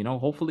 And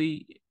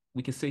hopefully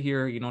we can sit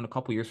here, in a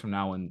couple years from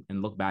now and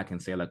look back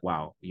and say, like,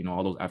 wow,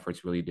 all those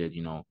efforts really did,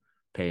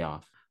 pay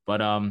off. But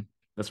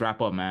let's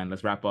wrap up, man.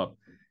 Let's wrap up.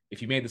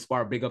 If you made this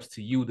far, big ups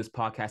to you. This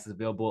podcast is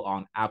available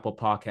on Apple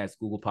Podcasts,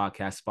 Google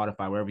Podcasts,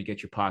 Spotify, wherever you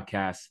get your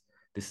podcasts.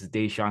 This is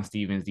Deshaun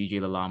Stevens, DJ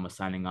Lalama,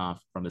 signing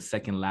off from the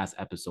second last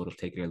episode of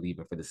Take It or Leave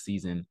It for the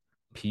season.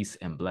 Peace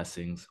and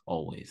blessings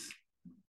always.